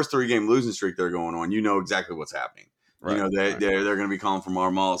the first 3-game losing streak they're going on, exactly what's happening. Right, they're going to be calling for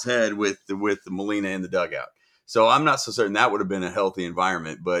Marmol's head with the Molina in the dugout. So I'm not so certain that would have been a healthy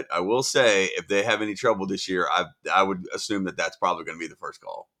environment. But I will say, if they have any trouble this year, I would assume that that's probably going to be the first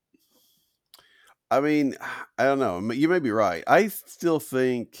call. I mean, I don't know. You may be right. I still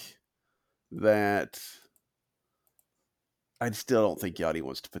think that I still don't think Yachty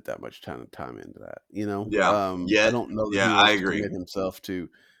wants to put that much time into that. Yeah. I don't know that Yeah, he I wants to agree. commit himself to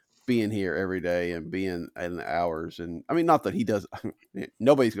being here every day and being in the hours. And I mean, not that he does.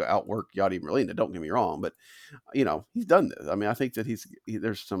 Nobody's going to outwork Yachty Molina. Don't get me wrong, but he's done this. I mean, I think that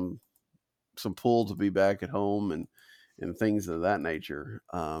there's some pull to be back at home and things of that nature.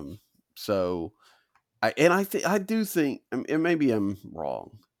 So I do think, and maybe I'm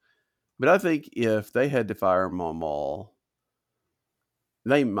wrong, but I think if they had to fire Maul,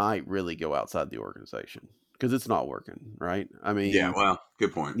 they might really go outside the organization because it's not working, right? I mean, Yeah, well,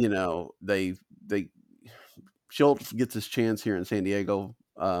 good point. they Schultz gets his chance here in San Diego,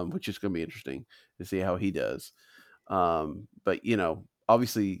 which is going to be interesting to see how he does. But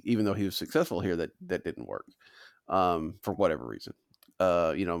obviously, even though he was successful here, that didn't work for whatever reason.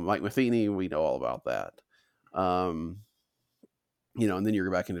 Mike Matheny, we know all about that. And then you're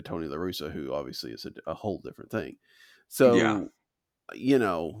back into Tony La Russa, who obviously is a whole different thing. So,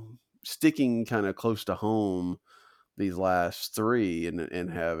 sticking kind of close to home these last three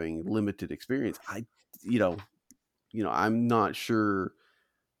and having limited experience, I'm not sure.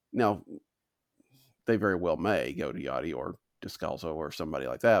 Now, they very well may go to Yachty or Descalzo or somebody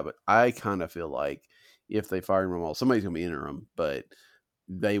like that, but I kind of feel like if they fire him all, somebody's going to be interim, but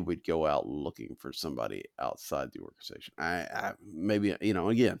they would go out looking for somebody outside the organization. I maybe,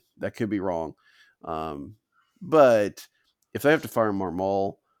 again, that could be wrong. But if they have to fire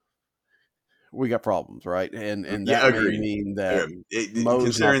Marmol, we got problems, right? And that may mean that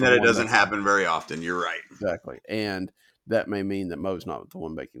considering that it doesn't happen very often, you're right. Exactly. And that may mean that Mo's not the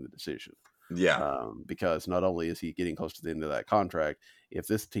one making the decision. Yeah. Because not only is he getting close to the end of that contract, if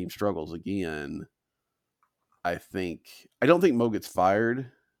this team struggles again, I don't think Mo gets fired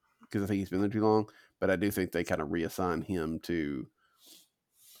because I think he's been there too long, but I do think they kind of reassign him to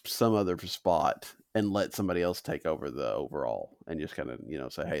some other spot and let somebody else take over the overall and just kind of,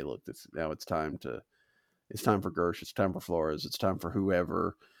 say, hey, look, now it's time for Gersh, it's time for Flores, it's time for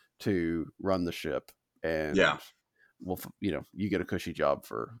whoever to run the ship. And well, you get a cushy job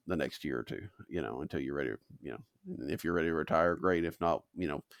for the next year or two, until you're ready, if you're ready to retire, great. If not,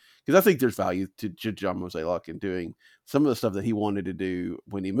 because I think there's value to John Mozeliak in doing some of the stuff that he wanted to do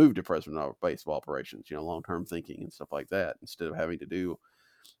when he moved to president of baseball operations, long-term thinking and stuff like that, instead of having to do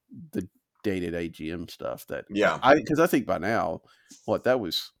the day-to-day GM stuff because I think by now, that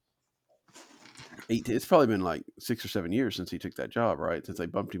was it's probably been like 6 or 7 years since he took that job, right? Since they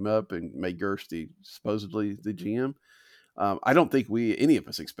bumped him up and made Gersh supposedly the GM. I don't think any of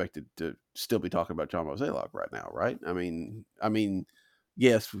us expected to still be talking about John Mozeliak right now, right? I mean,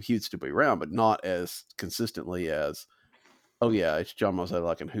 yes, he would still be around, but not as consistently as, oh yeah, it's John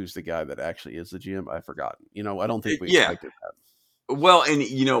Mozeliak, and who's the guy that actually is the GM? I've forgotten. I don't think we expected that. Well, and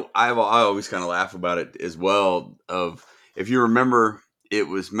I always kind of laugh about it as well. Of if you remember, it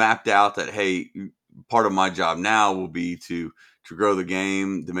was mapped out that, hey, part of my job now will be to grow the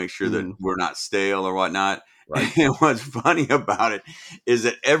game, to make sure that we're not stale or whatnot. Right. And what's funny about it is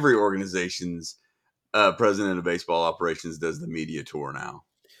that every organization's president of baseball operations does the media tour now.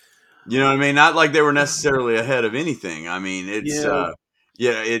 You know what I mean? Not like they were necessarily ahead of anything. I mean, it's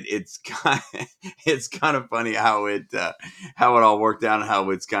it's kind of funny how it all worked out and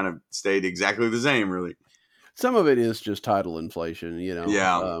how it's kind of stayed exactly the same, really. Some of it is just title inflation,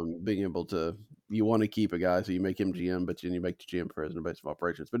 Yeah. Being able to, you want to keep a guy, so you make him GM, but then you make the GM president of baseball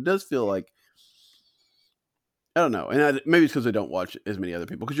operations. But it does feel like, I don't know, and maybe it's because I don't watch as many other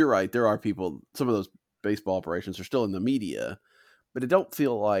people. Because you're right, there are people. Some of those baseball operations are still in the media, but it don't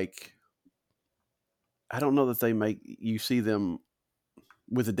feel like. I don't know that you see them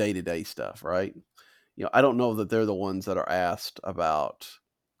with the day-to-day stuff, right? I don't know that they're the ones that are asked about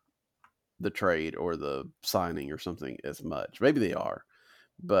the trade or the signing or something as much. Maybe they are,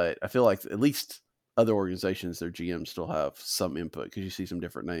 but I feel like at least other organizations, their GMs still have some input because you see some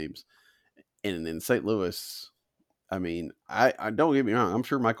different names. And in St. Louis, I mean, I don't get me wrong. I'm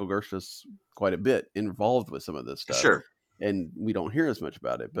sure Michael Gersh is quite a bit involved with some of this stuff. Sure. And we don't hear as much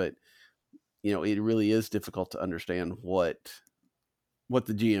about it, but it really is difficult to understand what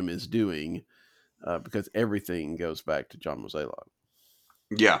the GM is doing because everything goes back to John Mozeliak.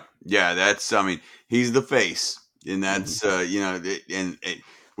 Yeah. That's, I mean, he's the face, and that's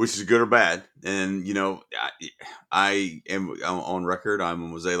which is good or bad. And I am on record. I'm a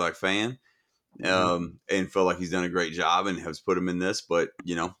Mozeliak fan. And feel like he's done a great job and has put him in this, but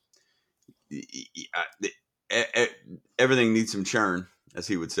everything needs some churn, as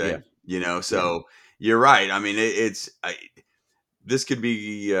he would say. Yeah. So you're right. I mean, this could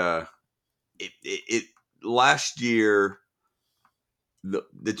be last year. The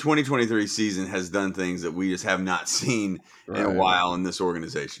 2023 season has done things that we just have not seen in a while in this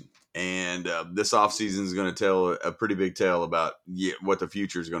organization. And this offseason is going to tell a pretty big tale about what the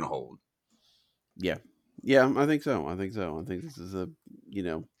future is going to hold. Yeah, I think so. I think this is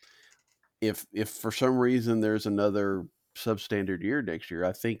if for some reason there's another substandard year next year,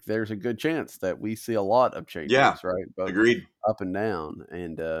 I think there's a good chance that we see a lot of changes, right? Both agreed. Up and down.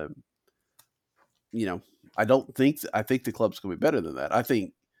 And, I think the club's going to be better than that. I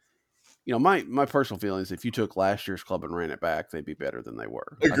think, my personal feeling is if you took last year's club and ran it back, they'd be better than they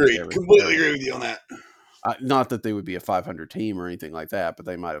were. Agreed. Completely agree with you on that. Not that they would be a 500 team or anything like that, but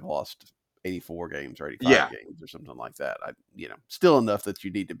they might have lost 84 games or 85 games or something like that. Still enough that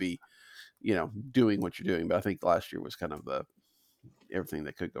you need to be, doing what you're doing. But I think last year was kind of the everything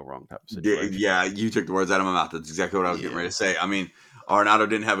that could go wrong type of situation. Yeah, you took the words out of my mouth. That's exactly what I was getting ready to say. I mean, Arenado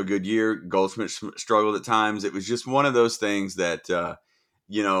didn't have a good year. Goldschmidt struggled at times. It was just one of those things that,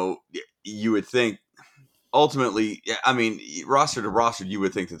 you would think ultimately, I mean, roster to roster, you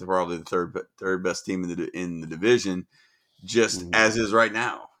would think that they're probably the third best team in the division, just as is right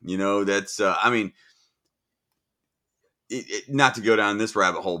now. That's I mean, not to go down this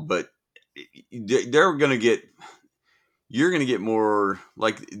rabbit hole, but they're going to get. You're going to get more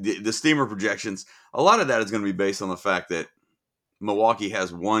like the steamer projections. A lot of that is going to be based on the fact that Milwaukee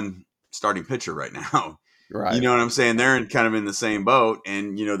has one starting pitcher right now. Right. You know what I'm saying? They're kind of in the same boat.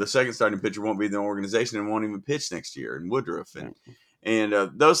 And, the second starting pitcher won't be in the organization and won't even pitch next year in Woodruff. And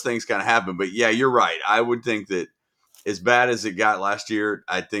those things kind of happen. But, yeah, you're right. I would think that as bad as it got last year,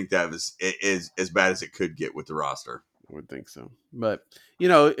 I think that was as bad as it could get with the roster. I would think so. But,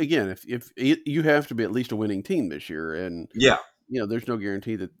 again, if you have to be at least a winning team this year. And, there's no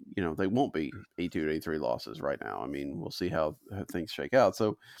guarantee that, they won't be 82 to 83 losses right now. I mean, we'll see how things shake out.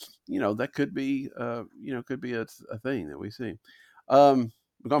 So, that could be, could be a thing that we see.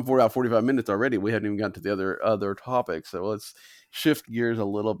 We've gone for about 45 minutes already. We haven't even gotten to the other topics. So let's shift gears a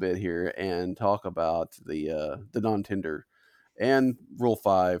little bit here and talk about the non-tender and Rule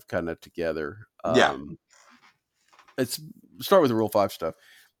 5 kind of together. Let's start with the Rule 5 stuff.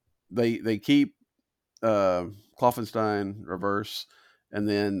 They keep Kloffenstein reverse, and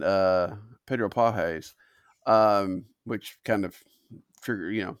then Pedro Pages, which kind of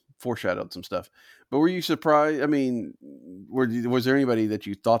foreshadowed some stuff. But were you surprised? I mean, was there anybody that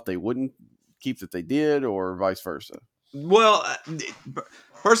you thought they wouldn't keep that they did, or vice versa? Well,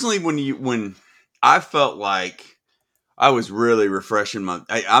 personally, when I felt like I was really refreshing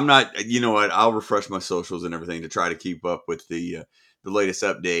I'm not. You know what? I'll refresh my socials and everything to try to keep up with the latest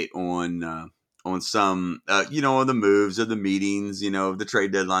update on some, the moves of the meetings, of the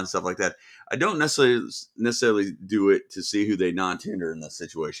trade deadline, stuff like that. I don't necessarily do it to see who they non-tender in that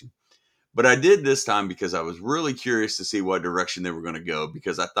situation. But I did this time because I was really curious to see what direction they were going to go,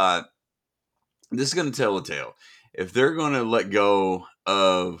 because I thought this is going to tell a tale. If they're going to let go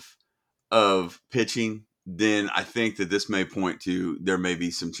of pitching, then I think that this may point to there may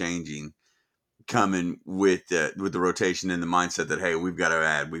be some changing coming with the rotation and the mindset that, hey, we've got to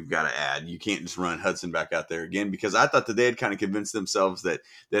add. You can't just run Hudson back out there again, because I thought that they had kind of convinced themselves that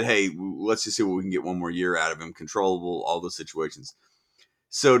hey, let's just see what we can get one more year out of him, controllable, all those situations.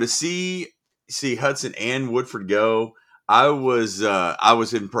 So to see Hudson and Woodford go, I was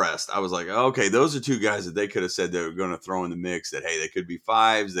impressed. I was like, okay, those are two guys that they could have said they were going to throw in the mix, that, hey, they could be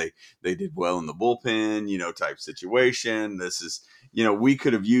fives. They did well in the bullpen, type situation. This is, we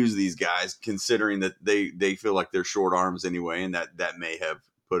could have used these guys, considering that they feel like they're short arms anyway, and that may have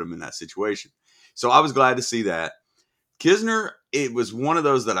put them in that situation. So I was glad to see that. Knizner, it was one of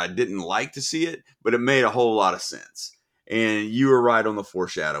those that I didn't like to see it, but it made a whole lot of sense. And you were right on the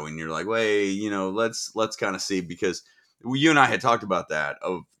foreshadowing. You're like, wait, let's kind of see, because you and I had talked about that,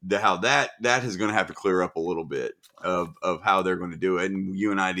 of how that is going to have to clear up a little bit of how they're going to do it. And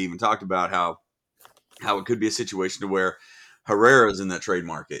you and I had even talked about how it could be a situation to where Herrera's in that trade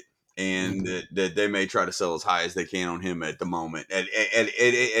market, and that they may try to sell as high as they can on him at the moment,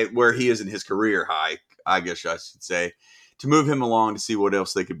 at where he is in his career high, I guess I should say, to move him along to see what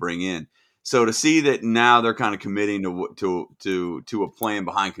else they could bring in. So to see that now they're kind of committing to a plan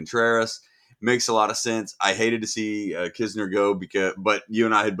behind Contreras makes a lot of sense. I hated to see Knizner go, but you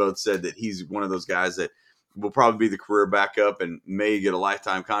and I had both said that he's one of those guys that will probably be the career backup and may get a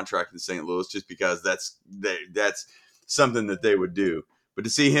lifetime contract in St. Louis, just because that's something that they would do. But to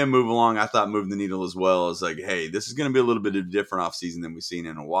see him move along, I thought moved the needle as well. It's like, hey, this is going to be a little bit of a different offseason than we've seen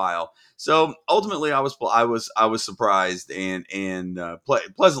in a while. So ultimately, I was surprised and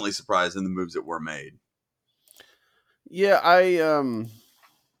pleasantly surprised in the moves that were made. Yeah, I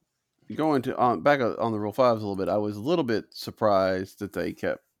going to back on the Rule 5s a little bit. I was a little bit surprised that they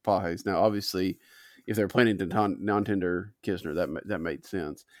kept Pages. Now, obviously, if they're planning to non-tender Kisner, that made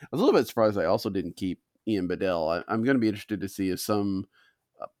sense. I was a little bit surprised they also didn't keep Ian Bedell. I'm going to be interested to see if some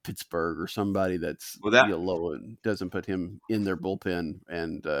Pittsburgh or somebody that's low and doesn't put him in their bullpen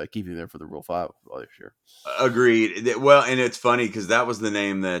and keep him there for the Rule 5 this year. Agreed. Well, and it's funny because that was the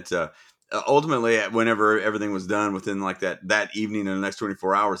name that ultimately, whenever everything was done within like that evening in the next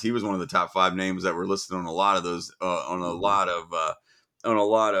 24 hours, he was one of the top 5 names that were listed on a lot of those on a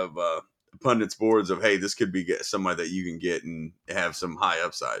lot of pundits boards of, hey, this could be somebody that you can get and have some high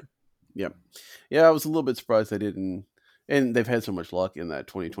upside. Yeah, I was a little bit surprised they didn't, and they've had so much luck in that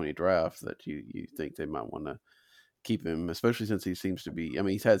 2020 draft that you think they might want to keep him, especially since he seems to be. I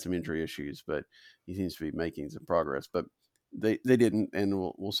mean, he's had some injury issues, but he seems to be making some progress. But they didn't, and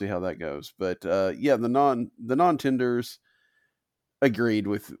we'll see how that goes. But yeah, the non-tenders. Agreed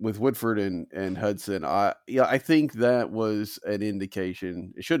with Woodford and Hudson. I think that was an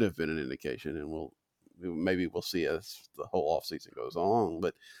indication. It should have been an indication, and maybe we'll see as the whole offseason goes on,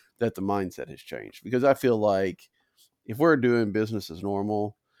 but that the mindset has changed. Because I feel like if we're doing business as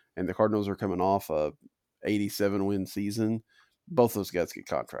normal and the Cardinals are coming off a 87 win season, both those guys get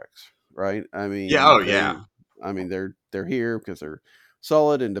contracts, right? I mean, yeah. I mean, they're here because they're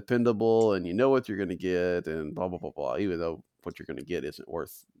solid and dependable, and you know what you're going to get, and blah blah blah blah. Even though what you're going to get isn't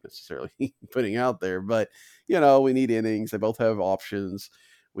worth necessarily putting out there, but we need innings. They both have options.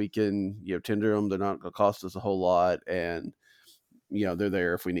 We can tender them. They're not going to cost us a whole lot, and they're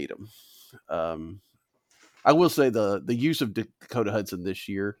there if we need them. I will say the use of Dakota Hudson this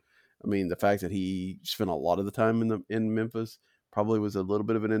year. I mean, the fact that he spent a lot of the time in Memphis probably was a little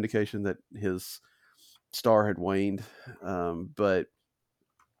bit of an indication that his star had waned. But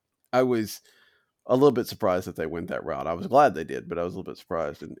I was a little bit surprised that they went that route. I was glad they did, but I was a little bit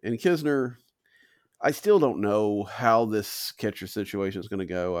surprised. And Kisner, I still don't know how this catcher situation is going to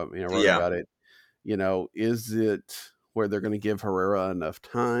go. I mean, I wrote about it. Is it where they're going to give Herrera enough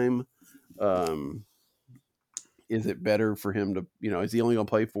time? Is it better for him to, is he only going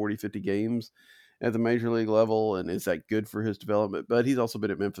to play 40, 50 games at the major league level? And is that good for his development? But he's also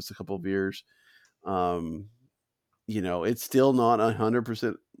been at Memphis a couple of years. It's still not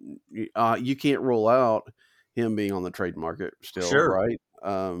 100%. You can't rule out him being on the trade market still, sure. Right?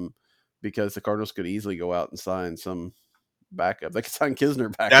 Because the Cardinals could easily go out and sign some backup. They could sign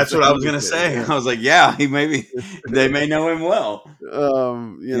Kisner back. That's what I was going to say. I was like, yeah, they may know him well.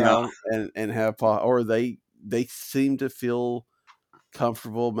 And have or they seem to feel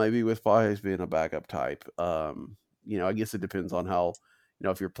comfortable maybe with Pages being a backup type. I guess it depends on how.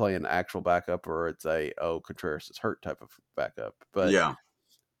 If you're playing actual backup or it's Contreras is hurt type of backup. But yeah.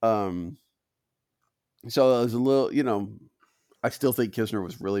 So it was a little, I still think Kisner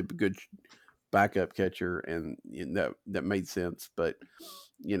was really good backup catcher and that made sense. But,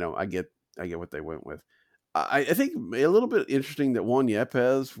 I get what they went with. I think a little bit interesting that Juan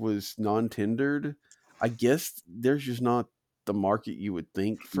Yepez was non-tendered. I guess there's just not the market you would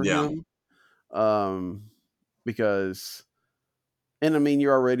think for him. Because... And I mean,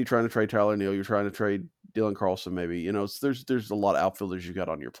 you're already trying to trade Tyler Neal. You're trying to trade Dylan Carlson, maybe. So there's a lot of outfielders you got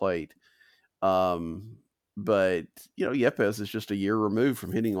on your plate. But Yepez is just a year removed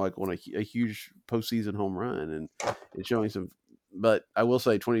from hitting like on a huge postseason home run, and showing some. But I will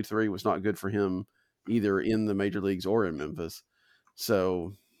say, 23 was not good for him either in the major leagues or in Memphis.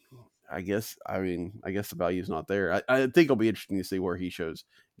 So I guess the value is not there. I think it'll be interesting to see where he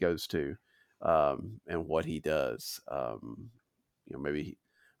goes to, and what he does. Maybe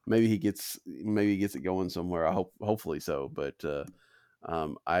he gets it going somewhere. I hopefully so, but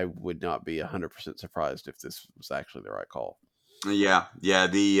I would not be 100% surprised if this was actually the right call. Yeah.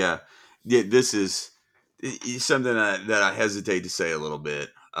 This is something that I hesitate to say a little bit.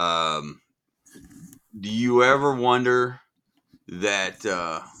 Do you ever wonder that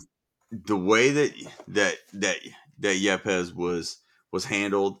the way that Yepez was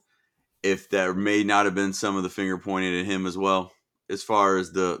handled, if there may not have been some of the finger pointed at him as well, as far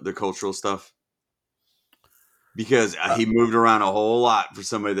as the cultural stuff? Because he moved around a whole lot for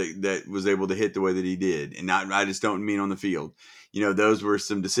somebody that was able to hit the way that he did. And I just don't mean on the field. Those were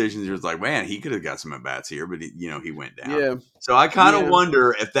some decisions. It was like, man, he could have got some at-bats here, but he went down. Yeah. So I kind of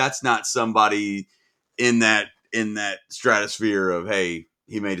wonder if that's not somebody in that stratosphere of, hey,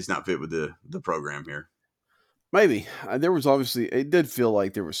 he may just not fit with the program here. Maybe there was obviously it did feel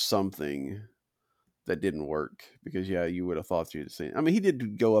like there was something that didn't work because yeah, you would have thought you'd seen. I mean, he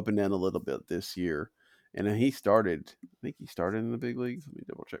did go up and down a little bit this year, and then he started. I think he started in the big leagues. Let me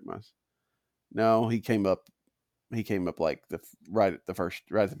double check my. No, he came up. He came up like right at the first,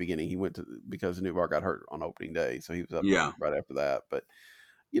 right at the beginning. He went to because Newbar got hurt on opening day, so he was up Yeah. right after that. But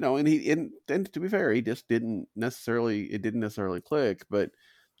and to be fair, he just didn't necessarily. It didn't necessarily click. But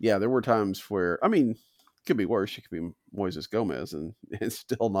yeah, there were times where I mean, it could be worse. It could be Moises Gomez and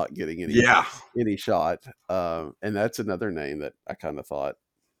still not getting Yeah. any shot. And that's another name that I kind of thought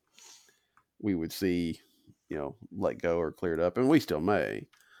we would see, let go or cleared up, and we still may.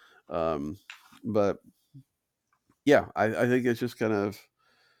 Um, but yeah, I think it's just kind of.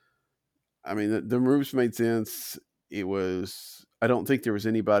 I mean, the moves made sense. It was. I don't think there was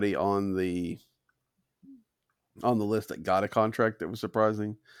anybody on the list that got a contract that was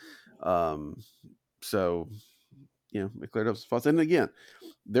surprising. Um, so it cleared up some spots. And again,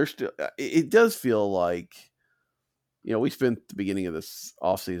 there's still. It does feel like we spent the beginning of this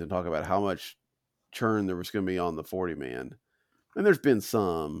offseason talking about how much churn there was going to be on the 40 man, and there's been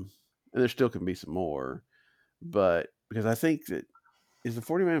some, and there still can be some more. But because I think that is the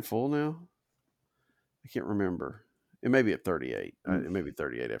 40 man full now. I can't remember. It may be at 38. It may be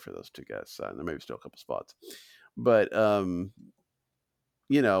 38 after those two guys signed. There may be still a couple spots, but I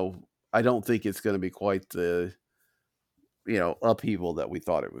don't think it's going to be quite the upheaval that we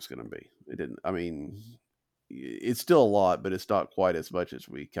thought it was going to be. It didn't. I mean, it's still a lot, but it's not quite as much as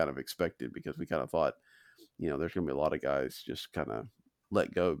we kind of expected because we kind of thought, there's going to be a lot of guys just kind of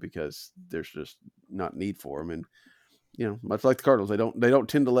let go because there's just not need for them, and much like the Cardinals, they don't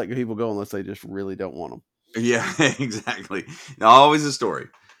tend to let people go unless they just really don't want them. Yeah, exactly. Always a story.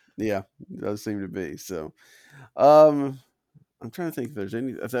 Yeah, it does seem to be. So, I'm trying to think if there's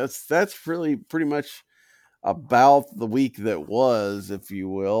any. That's really pretty much about the week that was, if you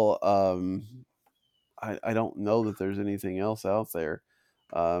will. I don't know that there's anything else out there.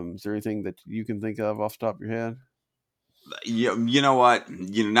 Is there anything that you can think of off the top of your head? You know what?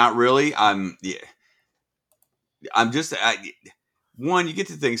 Not really. I'm just one. You get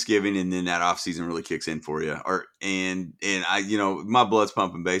to Thanksgiving, and then that off season really kicks in for you. And I, my blood's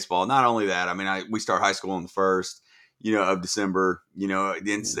pumping baseball. Not only that, I mean, we start high school on the 1st, of December.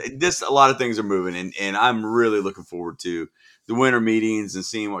 Then this a lot of things are moving, and I'm really looking forward to the winter meetings and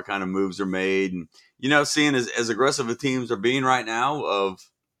seeing what kind of moves are made, and seeing as aggressive as teams are being right now.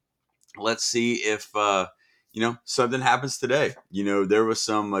 Let's see if something happens today. There was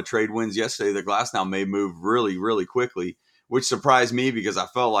some trade wins yesterday that Glasnow may move really, really quickly, which surprised me because I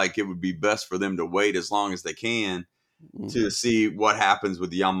felt like it would be best for them to wait as long as they can to see what happens with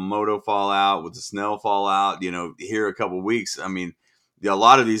the Yamamoto fallout, with the Snell fallout. Here a couple of weeks. I mean, a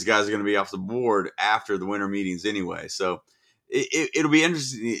lot of these guys are going to be off the board after the winter meetings anyway. So it'll be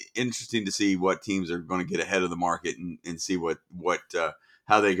interesting to see what teams are going to get ahead of the market and see what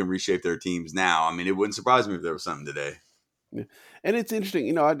how they can reshape their teams now. I mean, it wouldn't surprise me if there was something today. Yeah. And it's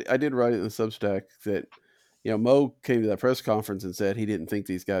interesting, I did write it in the Substack that, Mo came to that press conference and said he didn't think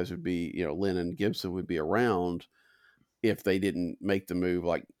these guys would be, Lynn and Gibson would be around if they didn't make the move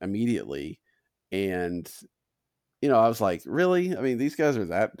like immediately. And, I was like, really? I mean, these guys are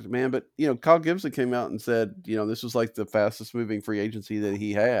that man. But, Kyle Gibson came out and said, this was like the fastest moving free agency that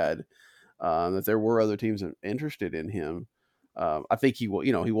he had, that there were other teams interested in him. I think he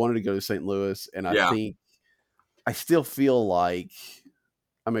wanted to go to St. Louis, and I still feel like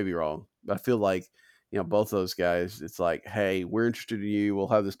I may be wrong, but I feel like both those guys. It's like, hey, we're interested in you. We'll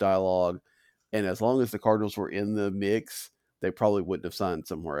have this dialogue, and as long as the Cardinals were in the mix, they probably wouldn't have signed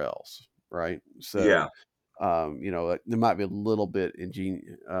somewhere else, right? So, there might be a little bit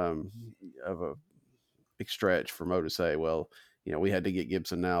of a stretch for Mo to say, well, we had to get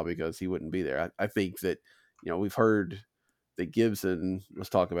Gibson now because he wouldn't be there. I think that we've heard that Gibson was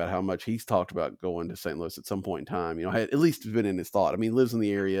talking about how much he's talked about going to St. Louis at some point in time. At least it's been in his thought. I mean, he lives in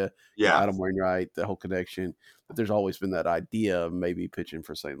the area. Yeah. Adam Wainwright, the whole connection. But there's always been that idea of maybe pitching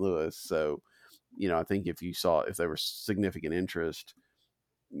for St. Louis. So, I think if there was significant interest,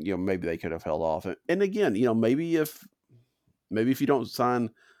 maybe they could have held off. And again, maybe if you don't sign,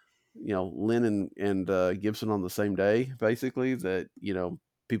 Lynn and Gibson on the same day, basically, that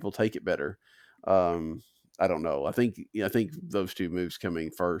people take it better. I don't know. I think those two moves coming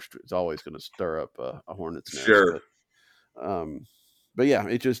first is always going to stir up a hornet's nest. Sure. But yeah,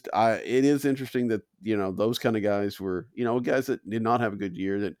 it is interesting that those kind of guys were guys that did not have a good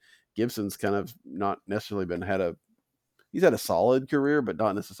year. That Gibson's kind of not necessarily he's had a solid career, but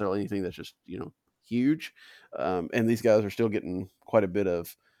not necessarily anything that's just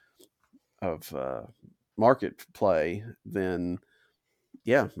more market play, then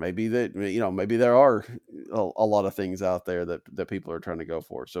yeah, maybe that, maybe there are a lot of things out there that people are trying to go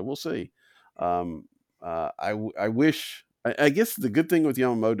for. So we'll see. Um, I wish. I guess the good thing with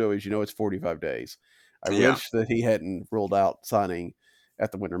Yamamoto is it's 45 days. I Yeah. wish that he hadn't ruled out signing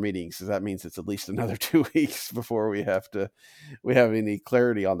at the winter meetings, because that means it's at least another 2 weeks before we have any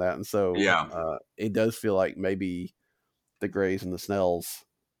clarity on that. And so it does feel like maybe the Grays and the Snells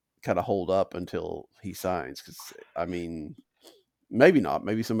kind of hold up until he signs. Because I mean, maybe not.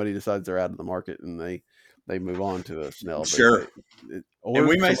 Maybe somebody decides they're out of the market and they move on to a Snell. Sure. Or and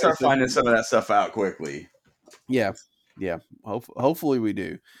we may start finding some of that stuff out quickly. Yeah. Hopefully we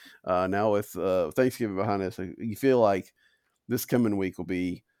do. Now with Thanksgiving behind us, you feel like this coming week will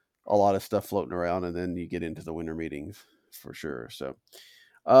be a lot of stuff floating around, and then you get into the winter meetings for sure. So,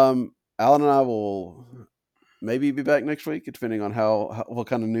 Alan and I will maybe be back next week, depending on what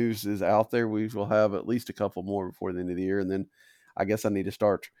kind of news is out there. We will have at least a couple more before the end of the year, and then I guess I need to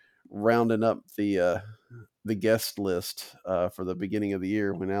start rounding up the guest list for the beginning of the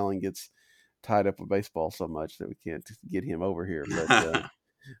year when Alan gets tied up with baseball so much that we can't get him over here. But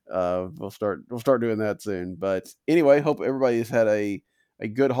we'll start doing that soon. But anyway, hope everybody has had a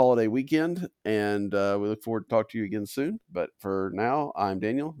good holiday weekend, and we look forward to talking to you again soon. But for now, I'm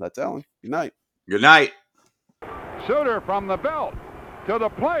Daniel. That's Alan. Good night. Good night. Suter from the belt to the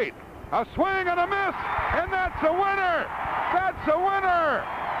plate. A swing and a miss, and that's a winner. That's a winner.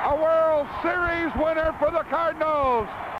 A World Series winner for the Cardinals.